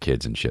because I have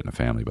kids and shit in a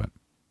family, but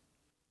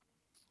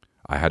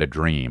I had a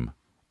dream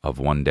of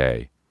one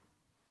day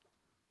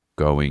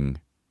going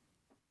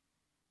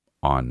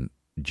on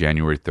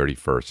January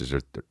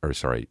 31st.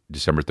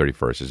 December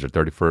 31st. Is there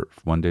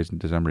 31 days in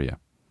December? Yeah.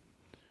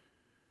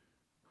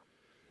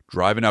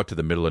 Driving out to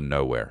the middle of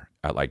nowhere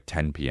at like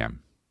 10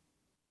 p.m.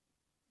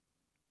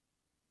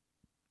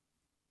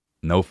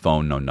 No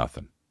phone, no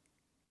nothing.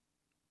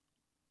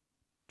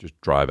 Just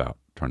drive out.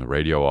 Turn the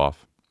radio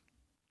off.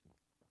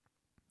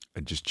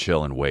 and just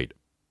chill and wait.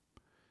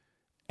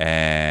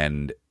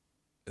 And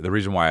the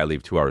reason why I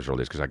leave 2 hours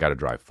early is because I got to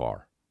drive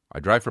far. I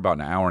drive for about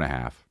an hour and a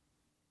half,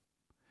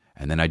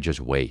 and then I just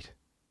wait.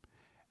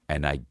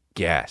 And I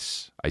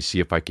see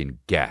if I can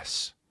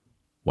guess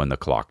when the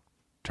clock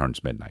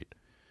turns midnight.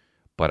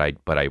 But I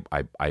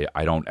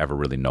don't ever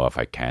really know if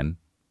I can,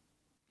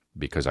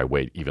 because I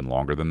wait even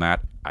longer than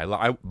that.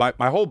 My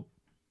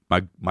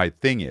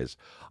thing is,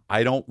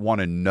 I don't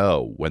want to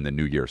know when the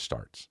new year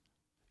starts.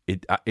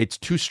 It's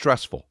too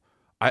stressful.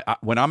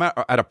 When I'm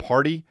at a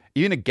party,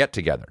 even a get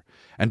together,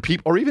 and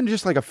people, or even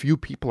just like a few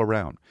people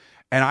around,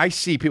 and I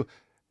see people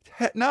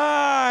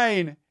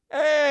 9,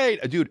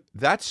 8, dude,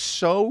 that's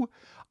so.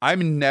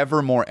 I'm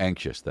never more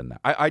anxious than that.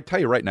 I tell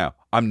you right now,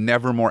 I'm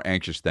never more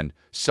anxious than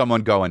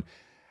someone going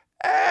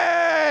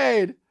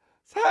 8,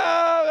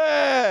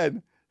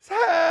 7,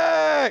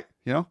 6.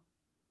 You know,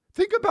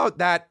 think about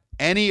that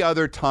any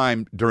other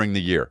time during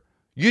the year.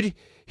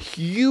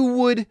 You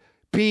would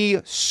be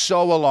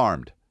so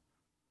alarmed.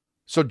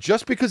 So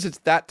just because it's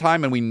that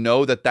time and we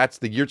know that that's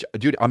the year,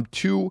 dude,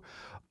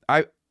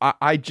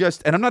 I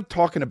just, and I'm not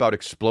talking about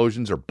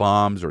explosions or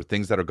bombs or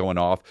things that are going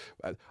off.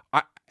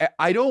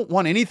 I don't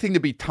want anything to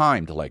be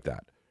timed like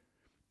that.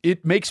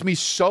 It makes me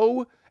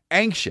so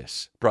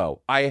anxious, bro.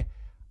 I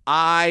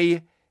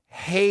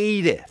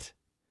hate it.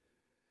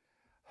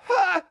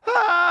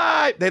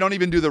 They don't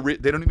even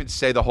they don't even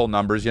say the whole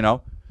numbers, you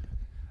know.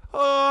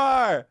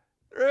 4,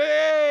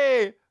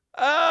 3,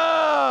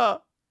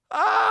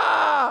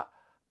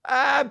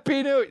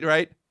 Happy New Year,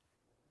 right?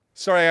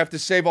 Sorry, I have to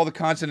save all the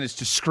consonants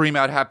to scream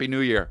out Happy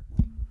New Year.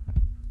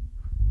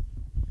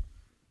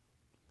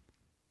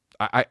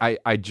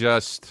 I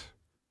just,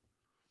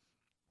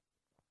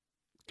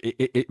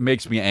 it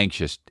makes me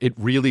anxious. It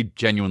really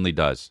genuinely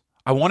does.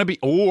 I want to be,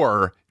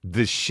 or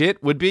the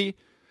shit would be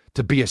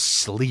to be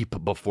asleep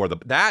before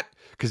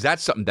because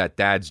that's something that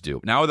dads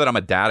do. Now that I'm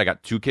a dad, I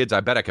got 2 kids,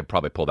 I bet I could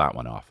probably pull that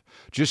one off.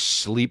 Just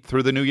sleep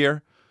through the new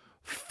year.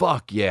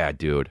 Fuck yeah,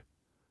 dude.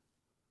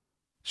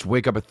 Just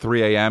wake up at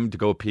 3 a.m. to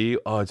go pee.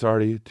 Oh, it's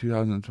already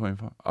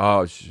 2025. Oh,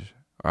 all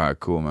right,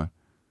 cool, man.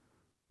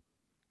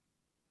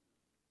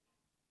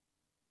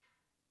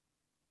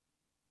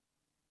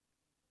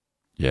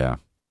 Yeah.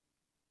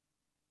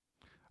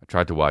 I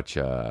tried to watch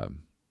the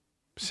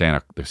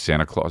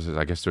Santa Clauses.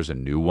 I guess there's a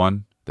new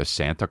one, the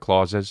Santa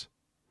Clauses,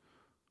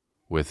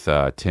 with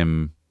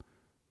Tim,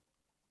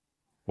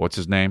 what's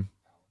his name?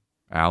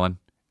 Allen.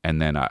 And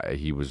then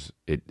it was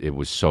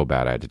so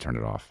bad I had to turn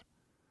it off.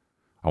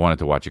 I wanted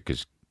to watch it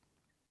because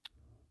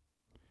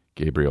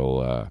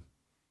Gabriel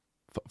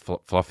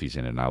Fluffy's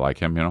in it, and I like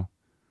him, you know.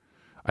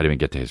 I didn't even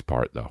get to his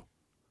part, though.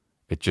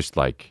 It just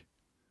like,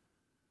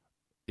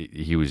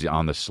 he was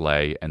on the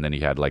sleigh, and then he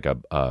had like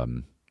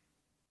an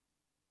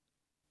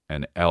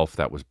elf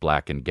that was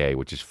black and gay,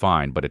 which is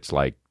fine, but it's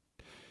like,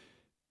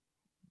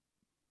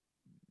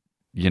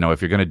 you know,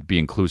 if you're going to be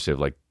inclusive,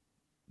 like,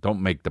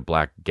 don't make the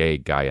black gay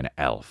guy an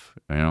elf,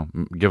 you know?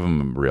 Give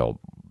him a real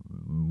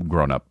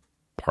grown-up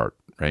part,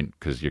 right?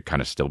 Because you're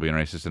kind of still being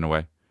racist in a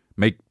way.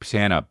 Make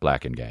Santa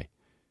black and gay,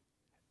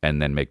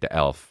 and then make the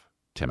elf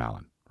Tim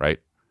Allen, right?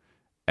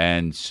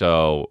 And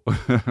so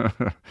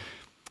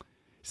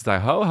it's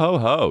like, ho, ho,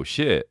 ho,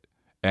 shit.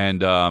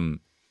 And,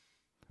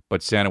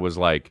 but Santa was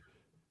like,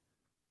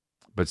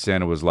 he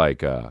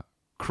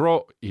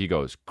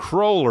goes,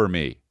 Kroller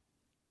me.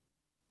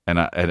 And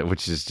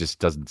which is just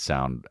doesn't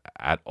sound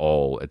at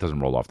all, it doesn't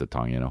roll off the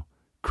tongue, you know.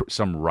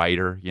 Some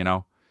writer, you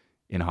know,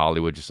 in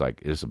Hollywood, just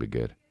like, this will be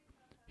good.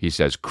 He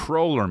says,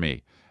 Kroller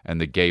me. And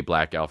the gay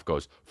black elf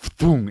goes,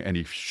 Phoom, and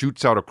he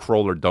shoots out a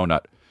Kroller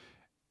donut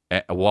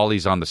while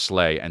he's on the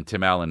sleigh, and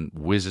Tim Allen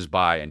whizzes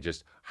by and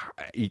just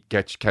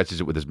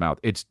catches it with his mouth.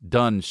 It's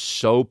done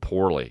so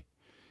poorly.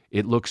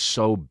 It looks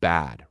so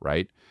bad,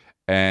 right?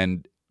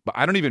 But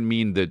I don't even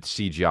mean the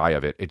CGI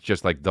of it. It's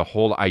just like the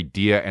whole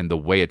idea and the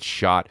way it's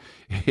shot.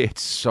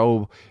 It's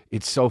so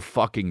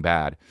fucking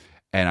bad.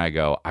 And I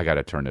go, I got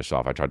to turn this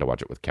off. I tried to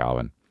watch it with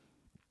Calvin.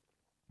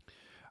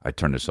 I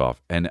turned this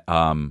off. And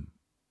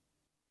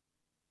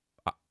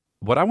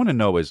what I want to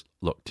know is,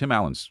 look, Tim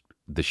Allen's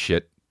the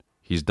shit.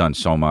 He's done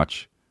so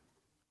much.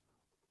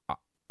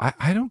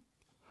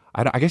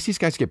 I guess these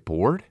guys get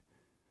bored.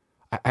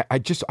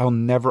 I'll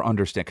never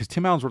understand, because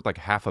Tim Allen's worth like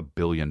 $500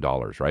 million,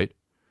 right?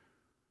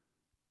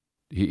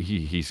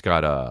 He's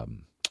got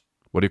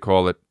what do you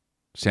call it?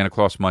 Santa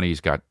Claus money.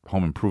 He's got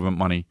home improvement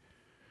money.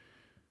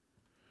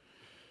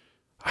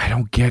 I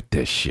don't get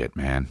this shit,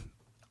 man.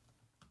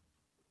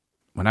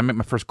 When I met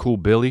my first Cool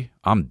Billy,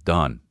 I'm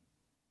done.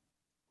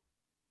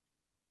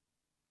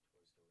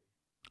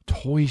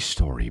 Toy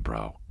Story,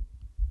 bro.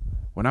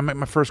 When I met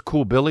my first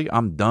Cool Billy,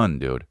 I'm done,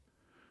 dude.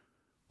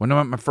 When I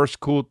met my first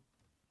cool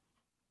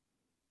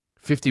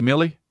 50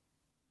 milli,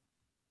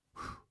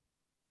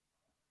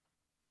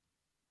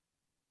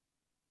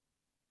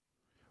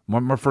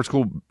 my first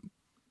cool.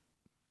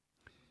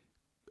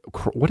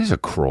 What is a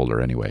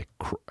Kroller anyway?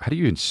 How do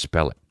you even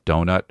spell it?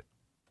 Donut.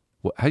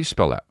 How do you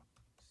spell that?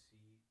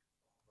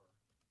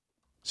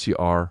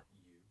 CR.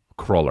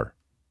 Kroller.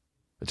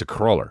 It's a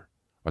Kroller.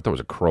 I thought it was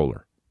a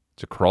cruller.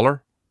 It's a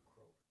cruller?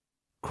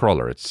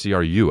 Cruller. It's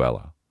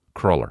C-R-U-L-L.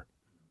 Cruller.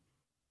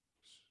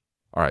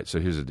 All right, so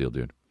here's the deal,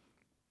 dude.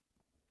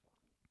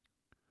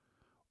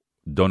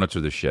 Donuts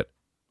are the shit.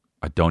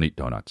 I don't eat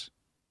donuts.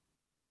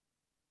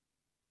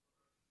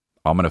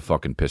 I'm going to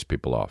fucking piss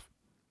people off.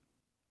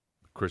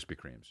 Krispy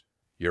Kremes.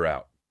 You're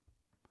out.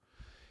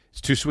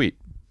 It's too sweet.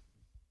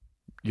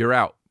 You're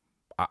out.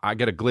 I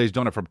get a glazed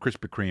donut from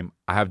Krispy Kreme.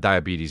 I have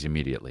diabetes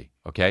immediately,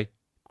 okay?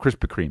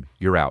 Krispy Kreme,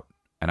 you're out.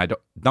 And I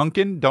don't...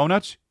 Dunkin'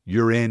 Donuts,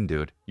 you're in,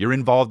 dude. You're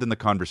involved in the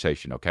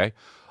conversation, okay?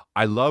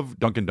 I love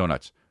Dunkin'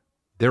 Donuts.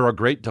 There are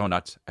great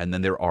donuts, and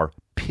then there are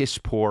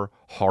piss-poor,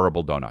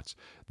 horrible donuts.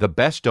 The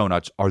best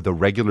donuts are the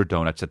regular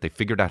donuts that they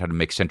figured out how to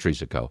make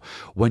centuries ago.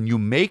 When you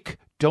make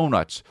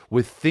donuts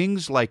with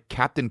things like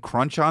Captain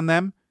Crunch on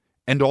them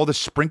and all the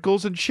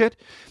sprinkles and shit,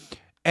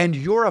 and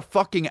you're a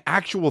fucking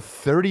actual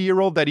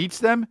 30-year-old that eats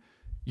them,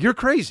 you're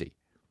crazy.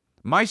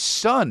 My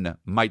son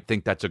might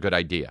think that's a good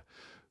idea.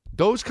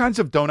 Those kinds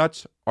of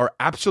donuts are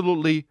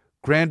absolutely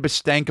grand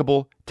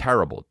bestankable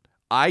terrible.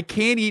 I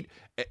can't eat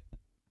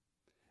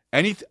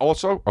anything.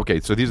 Also, okay,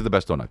 so these are the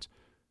best donuts.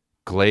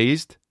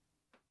 Glazed,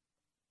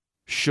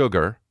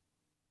 sugar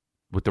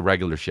with the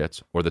regular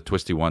shits or the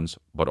twisty ones,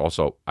 but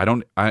also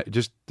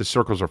the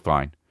circles are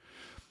fine.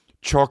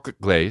 Chocolate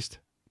glazed,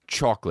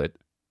 chocolate.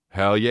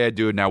 Hell yeah,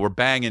 dude. Now we're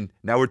banging.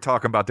 Now we're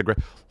talking about the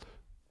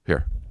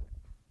Here,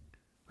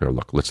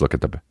 look. Let's look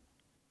at the...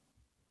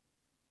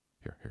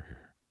 Here.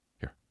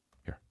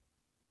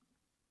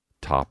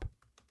 Top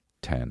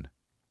 10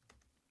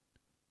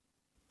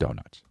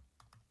 donuts.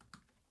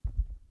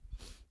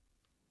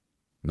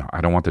 No,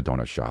 I don't want the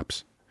donut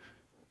shops.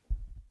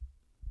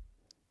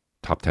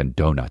 Top 10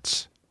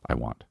 donuts I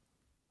want.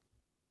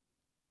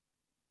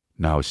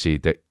 No, see,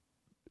 they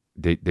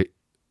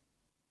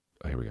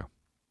oh, here we go.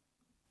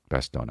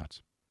 Best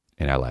donuts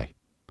in LA.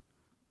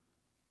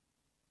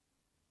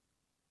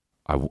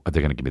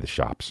 They're going to give me the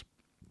shops.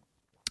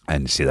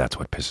 And see, that's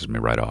what pisses me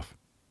right off.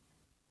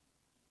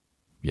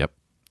 Yep.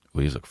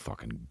 Well, these look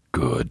fucking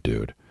good,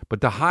 dude. But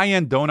the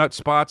high-end donut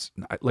spots,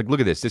 like, look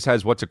at this. This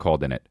has, what's it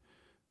called in it?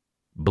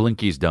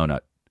 Blinky's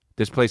Donut.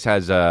 This place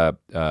has,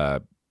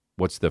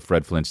 what's the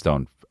Fred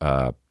Flintstone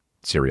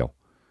cereal?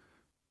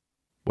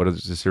 What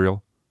is the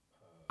cereal?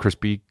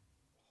 Crispy?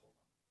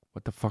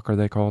 What the fuck are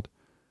they called?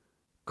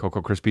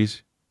 Cocoa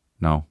Krispies?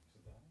 No.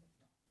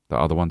 The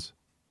other ones?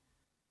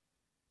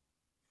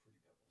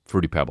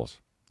 Fruity Pebbles.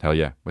 Hell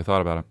yeah. We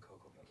thought about it.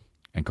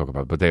 And Cocoa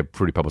Pebbles. But they have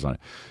Fruity Pebbles on it.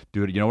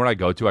 Dude, you know where I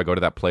go to? I go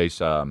to that place,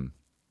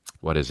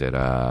 what is it?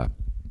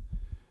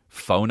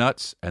 Faux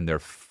Nuts. And they're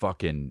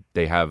fucking,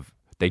 they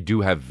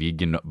do have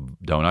vegan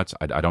donuts.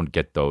 I don't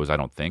get those, I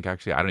don't think,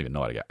 actually. I don't even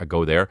know how to get. I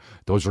go there.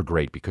 Those are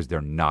great because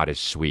they're not as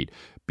sweet.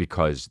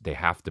 Because they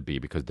have to be,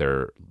 because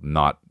they're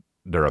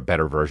a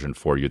better version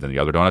for you than the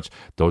other donuts.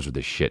 Those are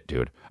the shit,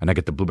 dude. And I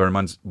get the blueberry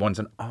ones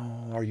and,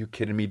 oh, are you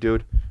kidding me,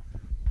 dude?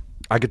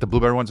 I get the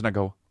blueberry ones and I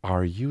go,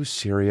 are you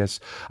serious?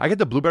 I get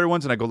the blueberry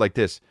ones and I go like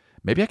this.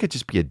 Maybe I could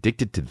just be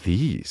addicted to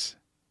these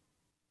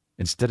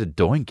instead of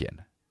Doinkin.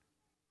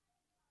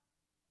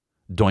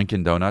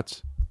 Doinkin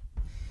Donuts.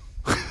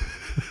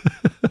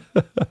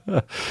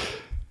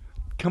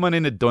 Come on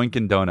into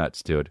Doinkin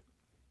Donuts, dude.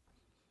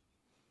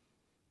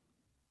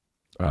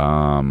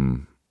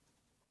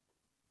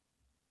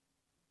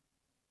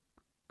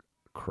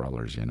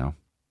 Crullers, you know.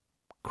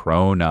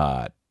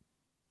 Cronut.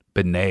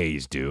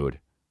 Beignets, dude.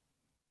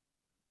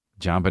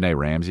 John Benet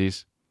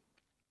Ramsey's.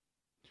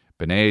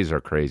 Beignets are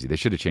crazy. They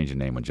should have changed the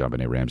name when John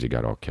Benet Ramsey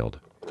got all killed.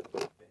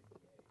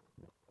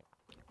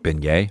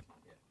 Beignet?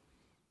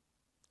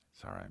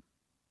 It's all right.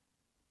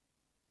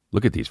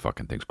 Look at these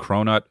fucking things.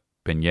 Cronut,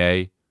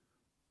 beignet,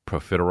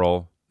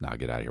 profiterole. Nah,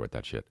 get out of here with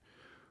that shit.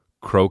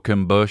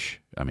 Croquembouche.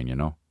 I mean, you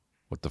know.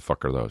 What the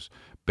fuck are those?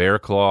 Bear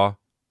Claw.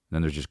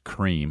 Then there's just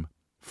cream.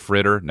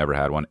 Fritter. Never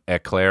had one.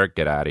 Eclair.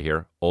 Get out of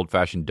here.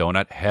 Old-fashioned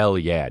donut. Hell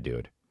yeah,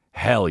 dude.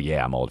 Hell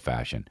yeah, I'm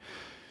old-fashioned.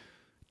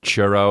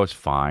 Churros.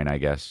 Fine, I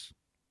guess.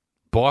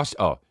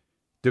 Oh.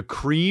 The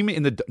cream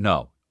in the...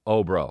 No.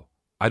 Oh, bro.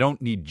 I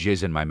don't need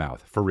jizz in my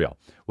mouth. For real.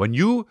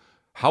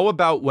 How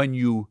about when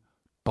you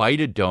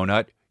bite a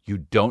donut, you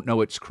don't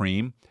know it's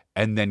cream,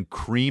 and then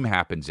cream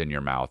happens in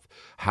your mouth?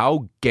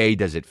 How gay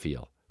does it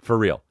feel? For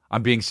real.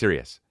 I'm being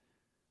serious.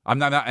 I'm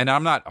not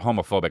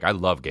homophobic. I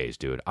love gays,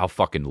 dude. I'll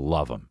fucking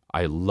love them.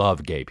 I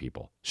love gay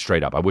people.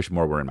 Straight up. I wish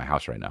more were in my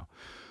house right now.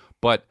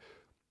 But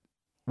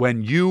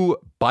when you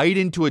bite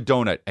into a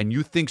donut and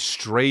you think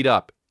straight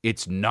up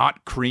it's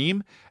not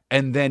cream,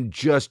 and then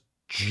just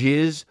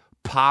jizz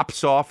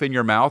pops off in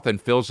your mouth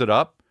and fills it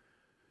up,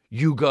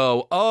 you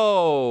go,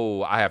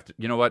 oh, I have to,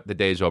 you know what? The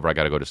day's over. I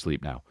got to go to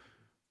sleep now.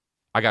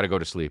 I got to go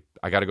to sleep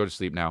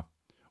now.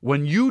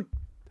 When you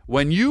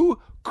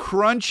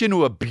crunch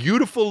into a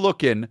beautiful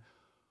looking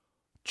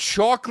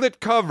chocolate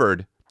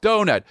covered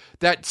donut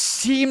that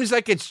seems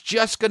like it's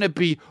just going to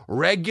be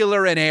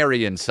regular and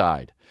airy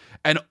inside,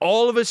 and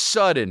all of a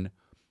sudden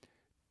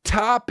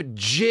top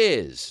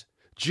jizz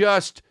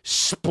just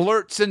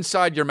splurts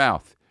inside your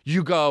mouth,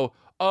 you go,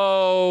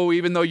 oh,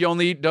 even though you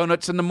only eat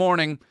donuts in the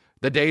morning,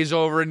 The day's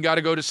over and got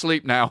to go to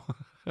sleep now.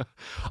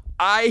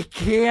 I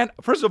can't.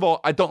 First of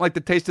all, I don't like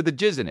the taste of the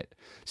jizz in it.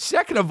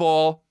 Second of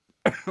all,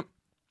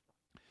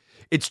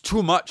 it's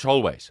too much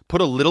always.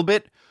 Put a little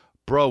bit.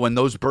 Bro, when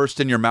those burst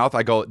in your mouth,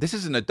 I go, this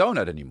isn't a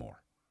donut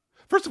anymore.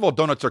 First of all,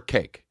 donuts are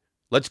cake.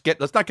 Let's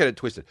not get it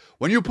twisted.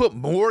 When you put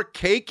more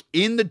cake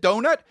in the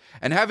donut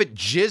and have it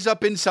jizz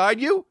up inside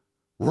you,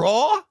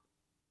 raw,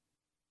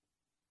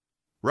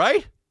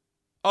 right?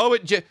 Oh,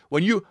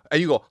 when you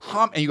go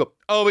hum and you go,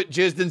 oh, it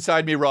jizzed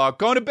inside me raw.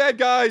 Going to bed,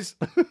 guys.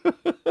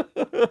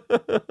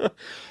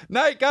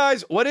 Night,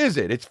 guys. What is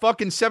it? It's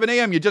fucking 7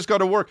 a.m. You just go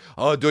to work.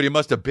 Oh, dude, he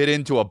must have bit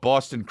into a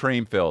Boston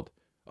cream filled.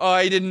 Oh,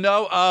 he didn't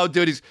know? Oh,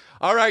 dude, he's...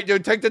 All right,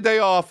 dude, take the day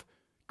off.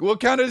 We'll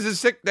count it as a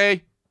sick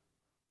day.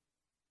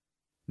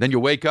 Then you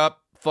wake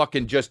up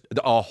fucking just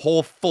a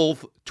whole full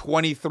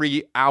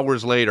 23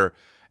 hours later,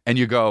 and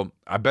you go,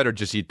 I better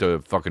just eat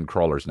the fucking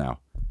crawlers now.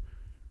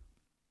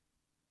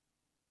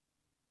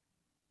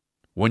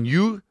 When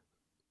you...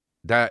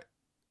 And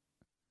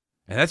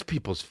that's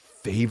people's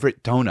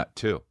favorite donut,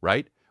 too,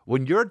 right?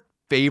 When your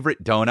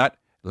favorite donut...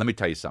 Let me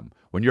tell you something.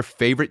 When your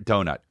favorite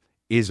donut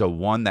is a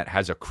one that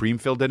has a cream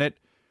filled in it,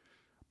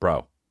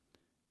 bro,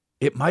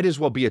 it might as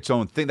well be its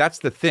own thing. That's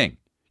the thing.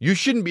 You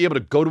shouldn't be able to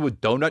go to a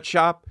donut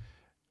shop.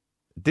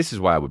 This is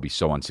why I would be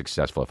so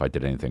unsuccessful if I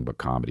did anything but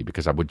comedy,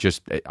 because I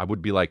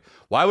would be like,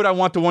 why would I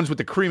want the ones with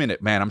the cream in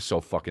it? Man, I'm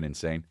so fucking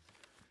insane.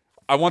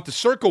 I want the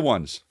circle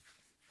ones.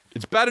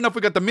 It's bad enough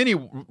we got the mini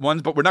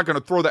ones, but we're not going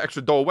to throw the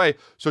extra dough away.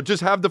 So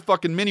just have the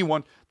fucking mini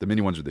one. The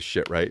mini ones are the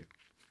shit, right?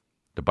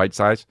 The bite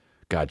size.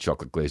 God,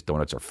 chocolate glazed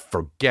donuts are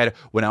forget it.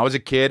 When I was a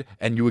kid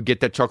and you would get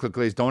that chocolate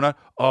glazed donut,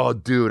 oh,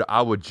 dude,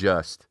 I would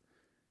just...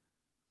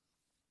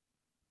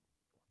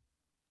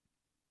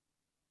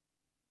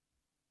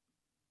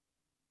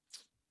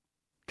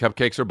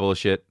 Cupcakes are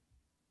bullshit.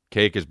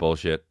 Cake is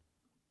bullshit.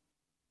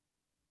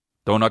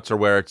 Donuts are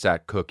where it's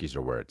at. Cookies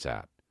are where it's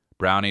at.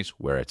 Brownies,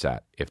 where it's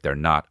at. If they're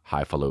not,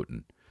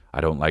 highfalutin. I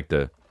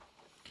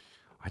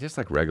just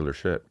like regular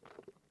shit.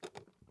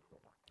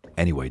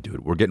 Anyway,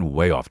 dude, we're getting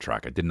way off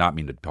track. I did not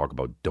mean to talk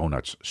about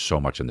donuts so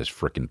much in this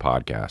frickin'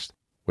 podcast.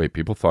 Wait,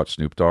 people thought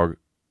Snoop Dogg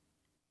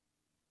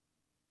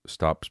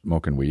stopped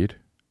smoking weed?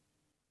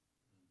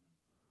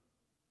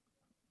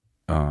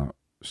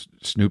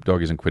 Snoop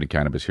Dogg isn't quitting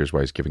cannabis. Here's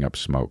why he's giving up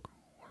smoke.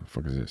 What the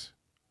fuck is this?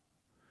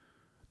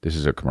 This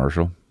is a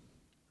commercial?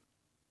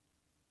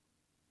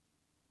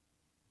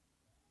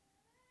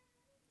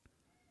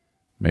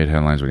 Made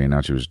headlines when he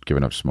announced he was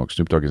giving up smoke.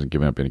 Snoop Dogg isn't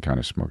giving up any kind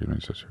of smoke. What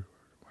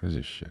is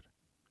this shit?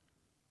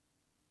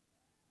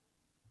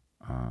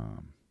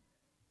 Man,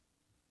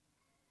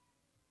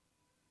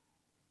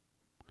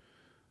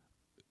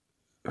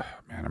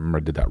 I remember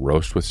I did that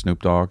roast with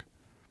Snoop Dogg.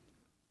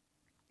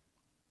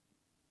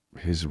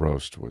 His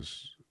roast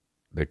was,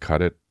 they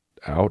cut it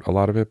out, a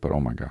lot of it, but oh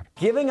my God.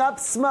 Giving up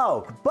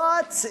smoke,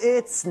 but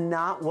it's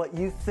not what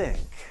you think.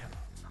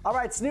 All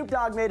right, Snoop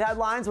Dogg made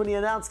headlines when he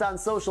announced on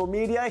social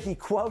media he,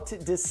 quote,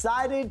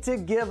 decided to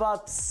give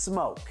up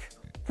smoke.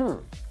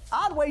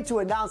 Odd way to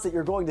announce that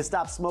you're going to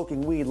stop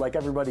smoking weed like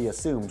everybody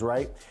assumed,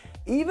 right?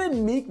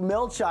 Even Meek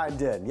Mill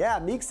chimed in. Yeah,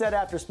 Meek said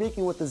after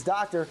speaking with his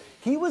doctor,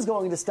 he was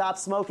going to stop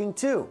smoking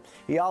too.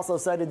 He also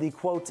cited the,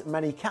 quote,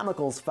 many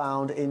chemicals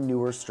found in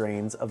newer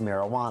strains of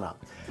marijuana.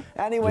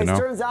 Anyways,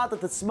 turns out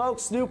that the smoke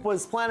Snoop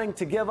was planning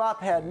to give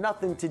up had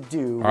nothing to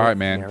do with all right,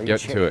 man, Mary get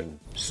Jane. to it.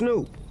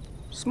 Snoop,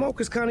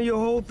 smoke is kind of your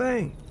whole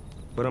thing,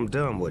 but I'm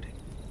done with it.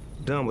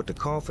 Done with the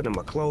coughing and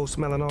my clothes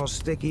smelling all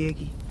sticky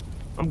icky.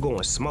 I'm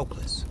going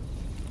smokeless.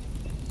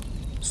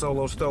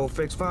 Solo Stove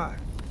Fix Fire.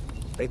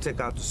 They took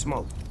out the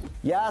smoke.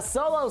 Yeah,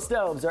 Solo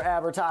Stoves are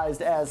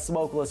advertised as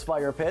smokeless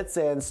fire pits,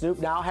 and Snoop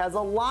now has a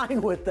line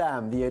with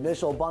them. The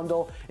initial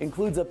bundle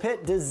includes a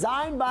pit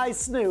designed by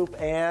Snoop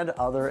and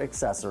other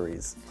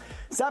accessories.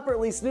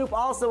 Separately, Snoop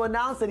also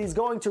announced that he's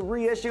going to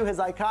reissue his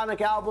iconic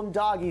album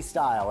Doggy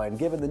Style, and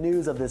given the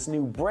news of this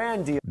new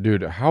brand deal...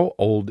 Dude, how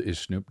old is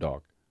Snoop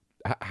Dogg?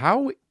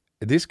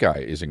 This guy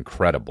is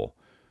incredible.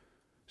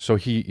 So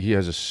he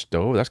has a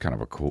stove. That's kind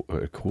of a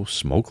cool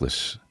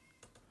smokeless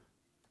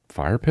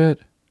fire pit.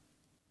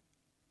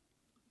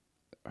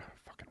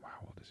 Fucking wow,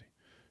 how old is he?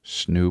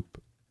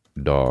 Snoop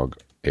Dogg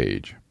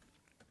age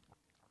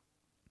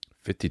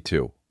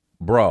 52.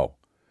 Bro,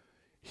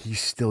 he's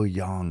still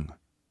young.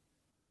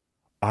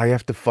 I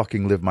have to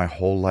fucking live my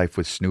whole life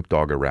with Snoop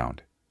Dogg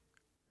around.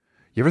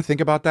 You ever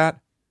think about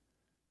that?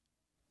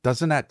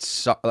 Doesn't that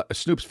suck?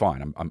 Snoop's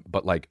fine,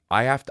 but like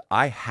I have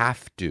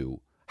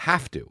to.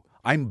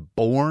 I'm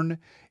born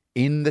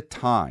in the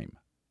time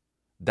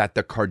that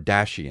the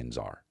Kardashians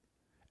are.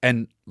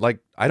 And like,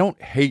 I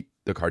don't hate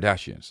the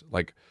Kardashians.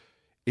 Like,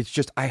 it's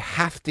just, I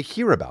have to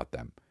hear about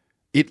them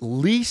at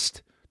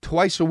least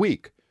twice a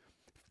week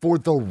for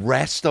the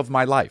rest of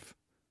my life.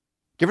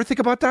 You ever think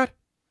about that?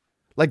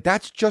 Like,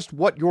 that's just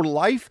what your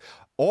life,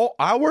 all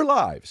our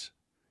lives.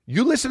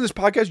 You listen to this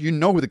podcast, you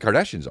know who the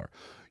Kardashians are.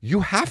 You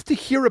have to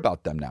hear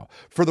about them now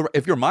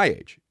if you're my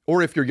age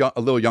or if you're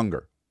a little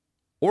younger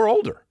or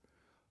older.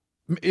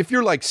 If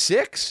you're like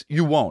 6,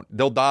 you won't.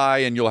 They'll die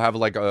and you'll have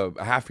like a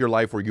half your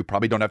life where you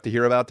probably don't have to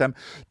hear about them.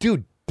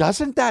 Dude,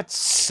 doesn't that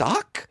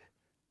suck?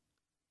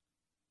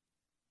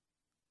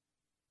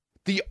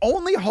 The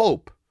only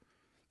hope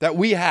that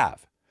we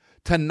have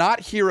to not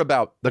hear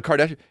about the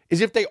Kardashians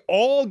is if they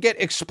all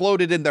get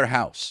exploded in their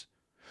house.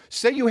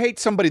 Say you hate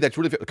somebody that's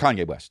really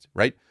Kanye West,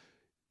 right?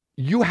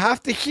 You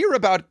have to hear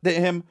about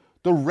him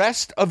the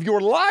rest of your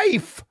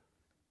life.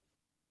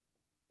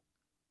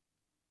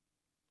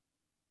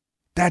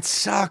 That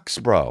sucks,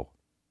 bro.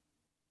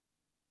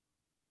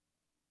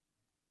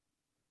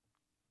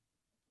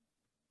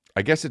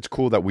 I guess it's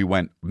cool that we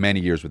went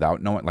many years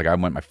without knowing. Like I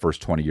went my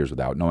first 20 years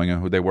without knowing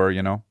who they were,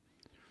 you know?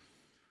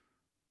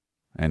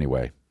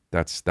 Anyway,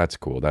 that's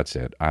cool. That's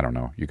it. I don't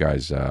know. You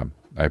guys, I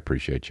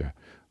appreciate you.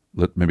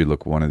 Maybe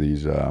look one of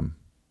these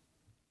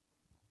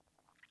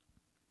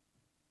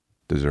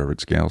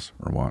deserved scales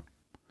or what?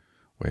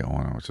 Wait,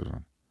 hold on. What's this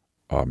one?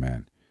 Oh,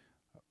 man.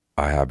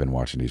 I have been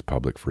watching these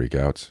public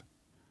freakouts.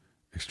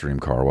 Extreme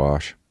car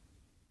wash.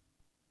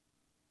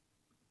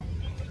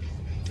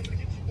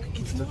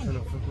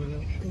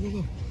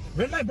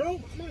 Red light,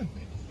 bro. Come on.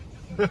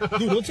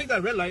 Dude, don't take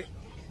that red light.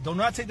 Do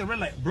not take the red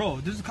light. Bro,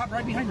 there's a cop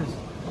right behind us.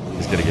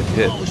 He's going to get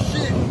hit. Oh,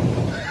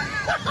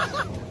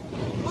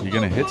 shit. You're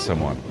going to hit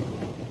someone.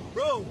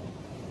 Bro.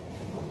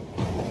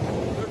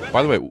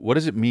 By the way, what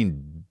does it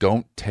mean,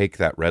 don't take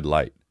that red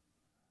light?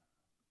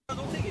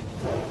 Don't take it.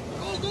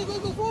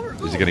 Go forward.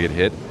 Go. Is he going to get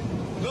hit?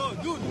 Go,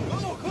 dude.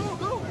 Go.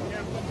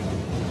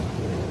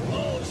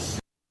 Oh,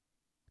 shit.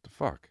 What the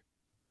fuck?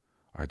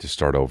 I had to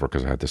start over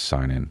because I had to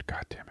sign in.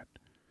 God damn it.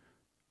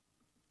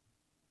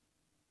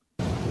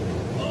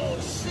 Oh,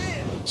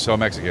 shit. So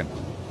Mexican.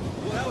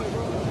 Go that way,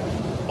 bro.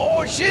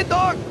 Oh, shit,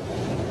 dog.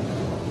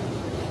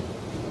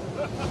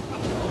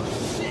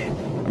 Oh, shit.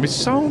 I mean,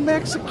 so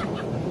Mexican.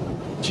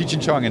 Cheech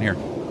and Chong in here.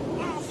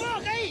 Oh,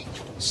 fuck, hey.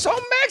 So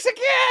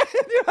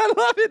Mexican! Dude, I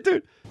love it,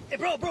 dude. Hey,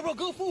 bro,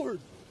 go forward.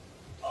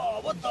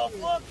 Oh, what the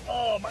fuck?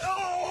 Oh, my.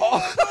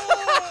 Oh,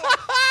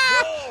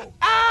 bro.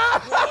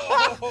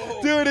 Ah!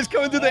 Bro. Dude, it's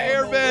coming through the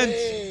air no vents.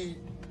 Way.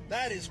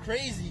 That is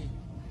crazy.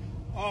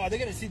 Oh, they're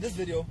going to see this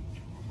video.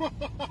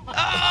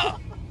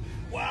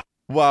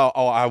 Wow.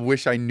 Oh, I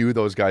wish I knew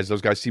those guys.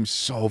 Those guys seem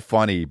so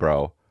funny,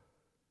 bro.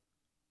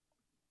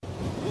 Go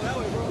that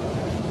way, bro.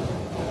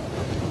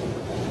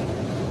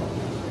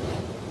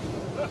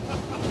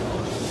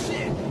 Oh,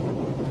 shit.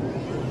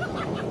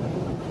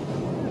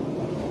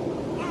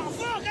 Oh,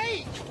 fuck,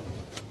 hey.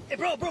 Hey,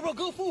 bro,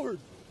 go forward.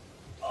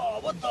 Oh,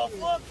 what the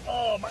fuck?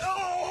 Oh, my.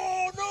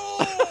 Oh,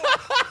 no.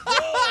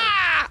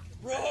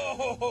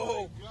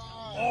 Bro.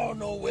 Oh,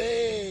 no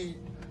way.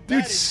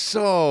 Dude,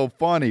 so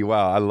funny.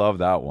 Wow, I love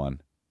that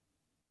one.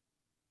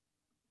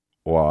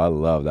 Wow, I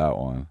love that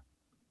one.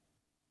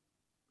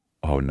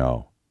 Oh,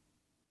 no.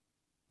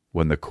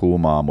 When the cool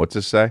mom, what's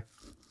it say?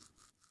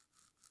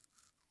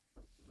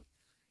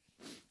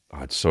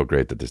 Oh, it's so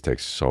great that this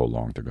takes so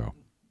long to go.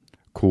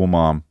 Cool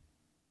mom.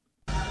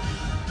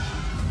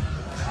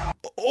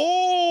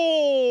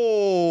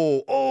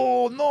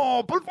 Oh,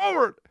 no, pull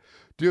forward.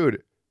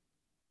 Dude.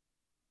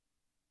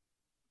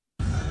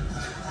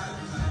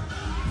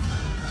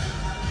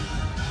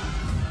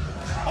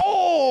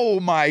 Oh,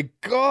 my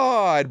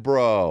God,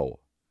 bro.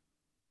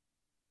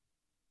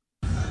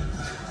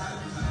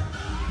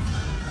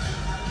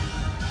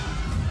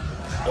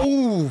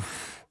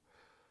 Oof.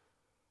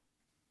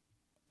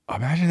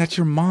 Imagine that's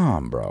your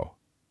mom, bro.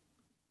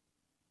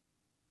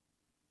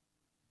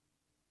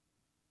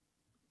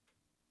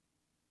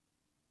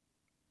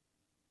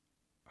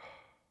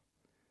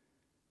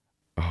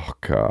 Oh,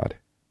 God.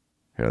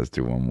 Here, let's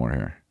do one more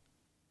here.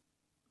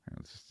 Here,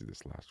 let's just do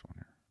this last one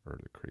here. Or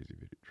the crazy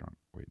video drunk.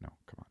 Wait, no,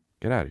 come on.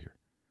 Get out of here.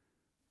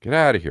 Get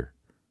out of here.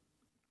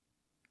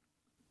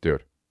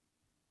 Dude.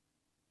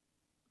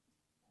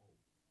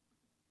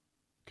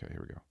 Okay,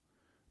 here we go.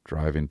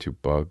 Drive into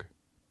bug.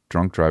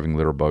 Drunk driving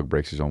litter bug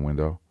breaks his own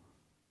window.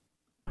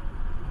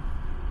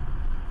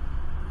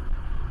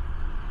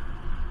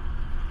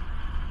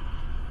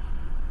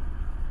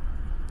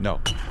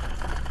 No.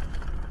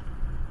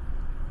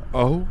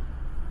 Oh.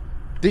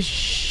 This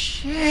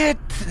shit.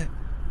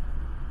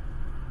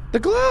 The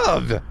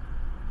glove.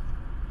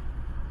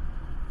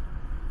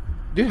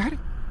 Dude,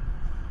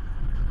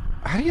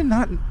 how do you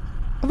not...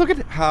 Look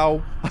at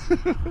how...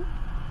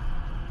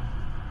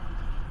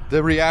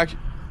 The reaction...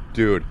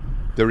 Dude,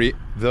 the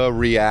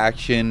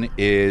reaction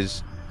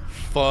is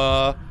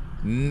phenomenal,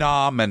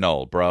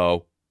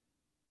 bro.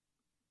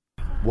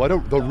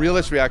 The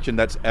realest reaction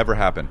that's ever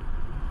happened.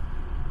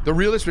 The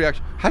realest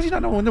reaction... How does he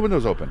not know when the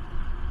window's open?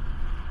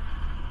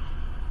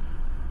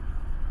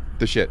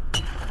 The shit.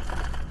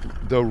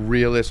 The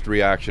realest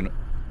reaction.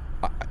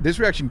 This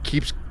reaction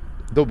keeps...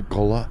 The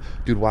glove.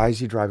 Dude, why is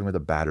he driving with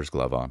a batter's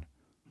glove on?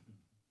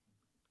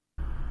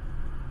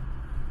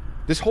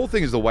 This whole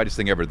thing is the whitest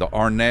thing ever. The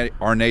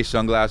Arne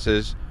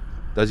sunglasses.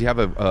 Does he have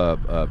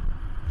a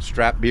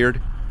strap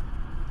beard?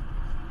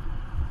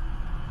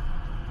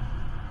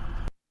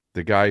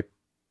 The guy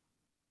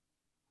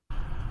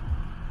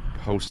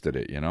posted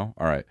it, you know?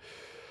 All right.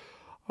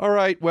 All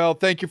right. Well,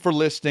 thank you for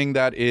listening.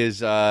 That is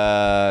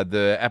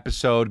the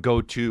episode.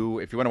 Go to,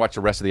 if you want to watch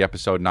the rest of the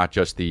episode, not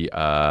just the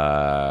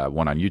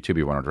one on YouTube,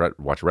 you want to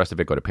watch the rest of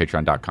it, go to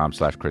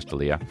patreon.com/Chris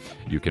D'Elia.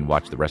 You can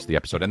watch the rest of the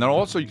episode. And then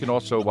also, you can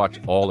also watch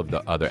all of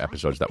the other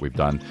episodes that we've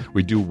done.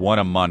 We do one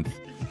a month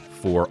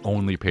for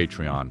only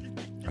Patreon.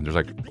 And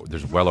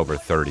there's well over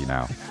 30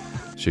 now.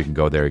 So you can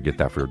go there and get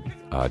that for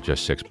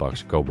just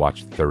 $6. Go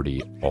watch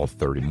 30 or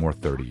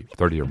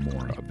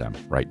more of them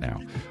right now.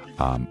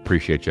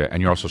 Appreciate you. And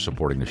you're also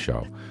supporting the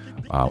show.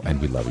 And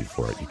we love you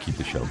for it. You keep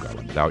the show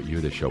going. Without you,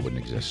 the show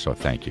wouldn't exist. So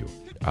thank you.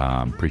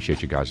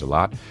 Appreciate you guys a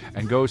lot.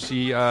 And go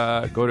see,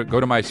 go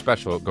to my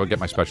special, go get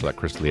my special at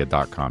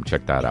chrisdelia.com.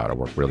 Check that out. I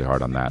work really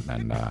hard on that.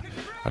 And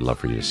I'd love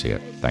for you to see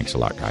it. Thanks a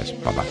lot, guys.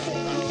 Bye-bye.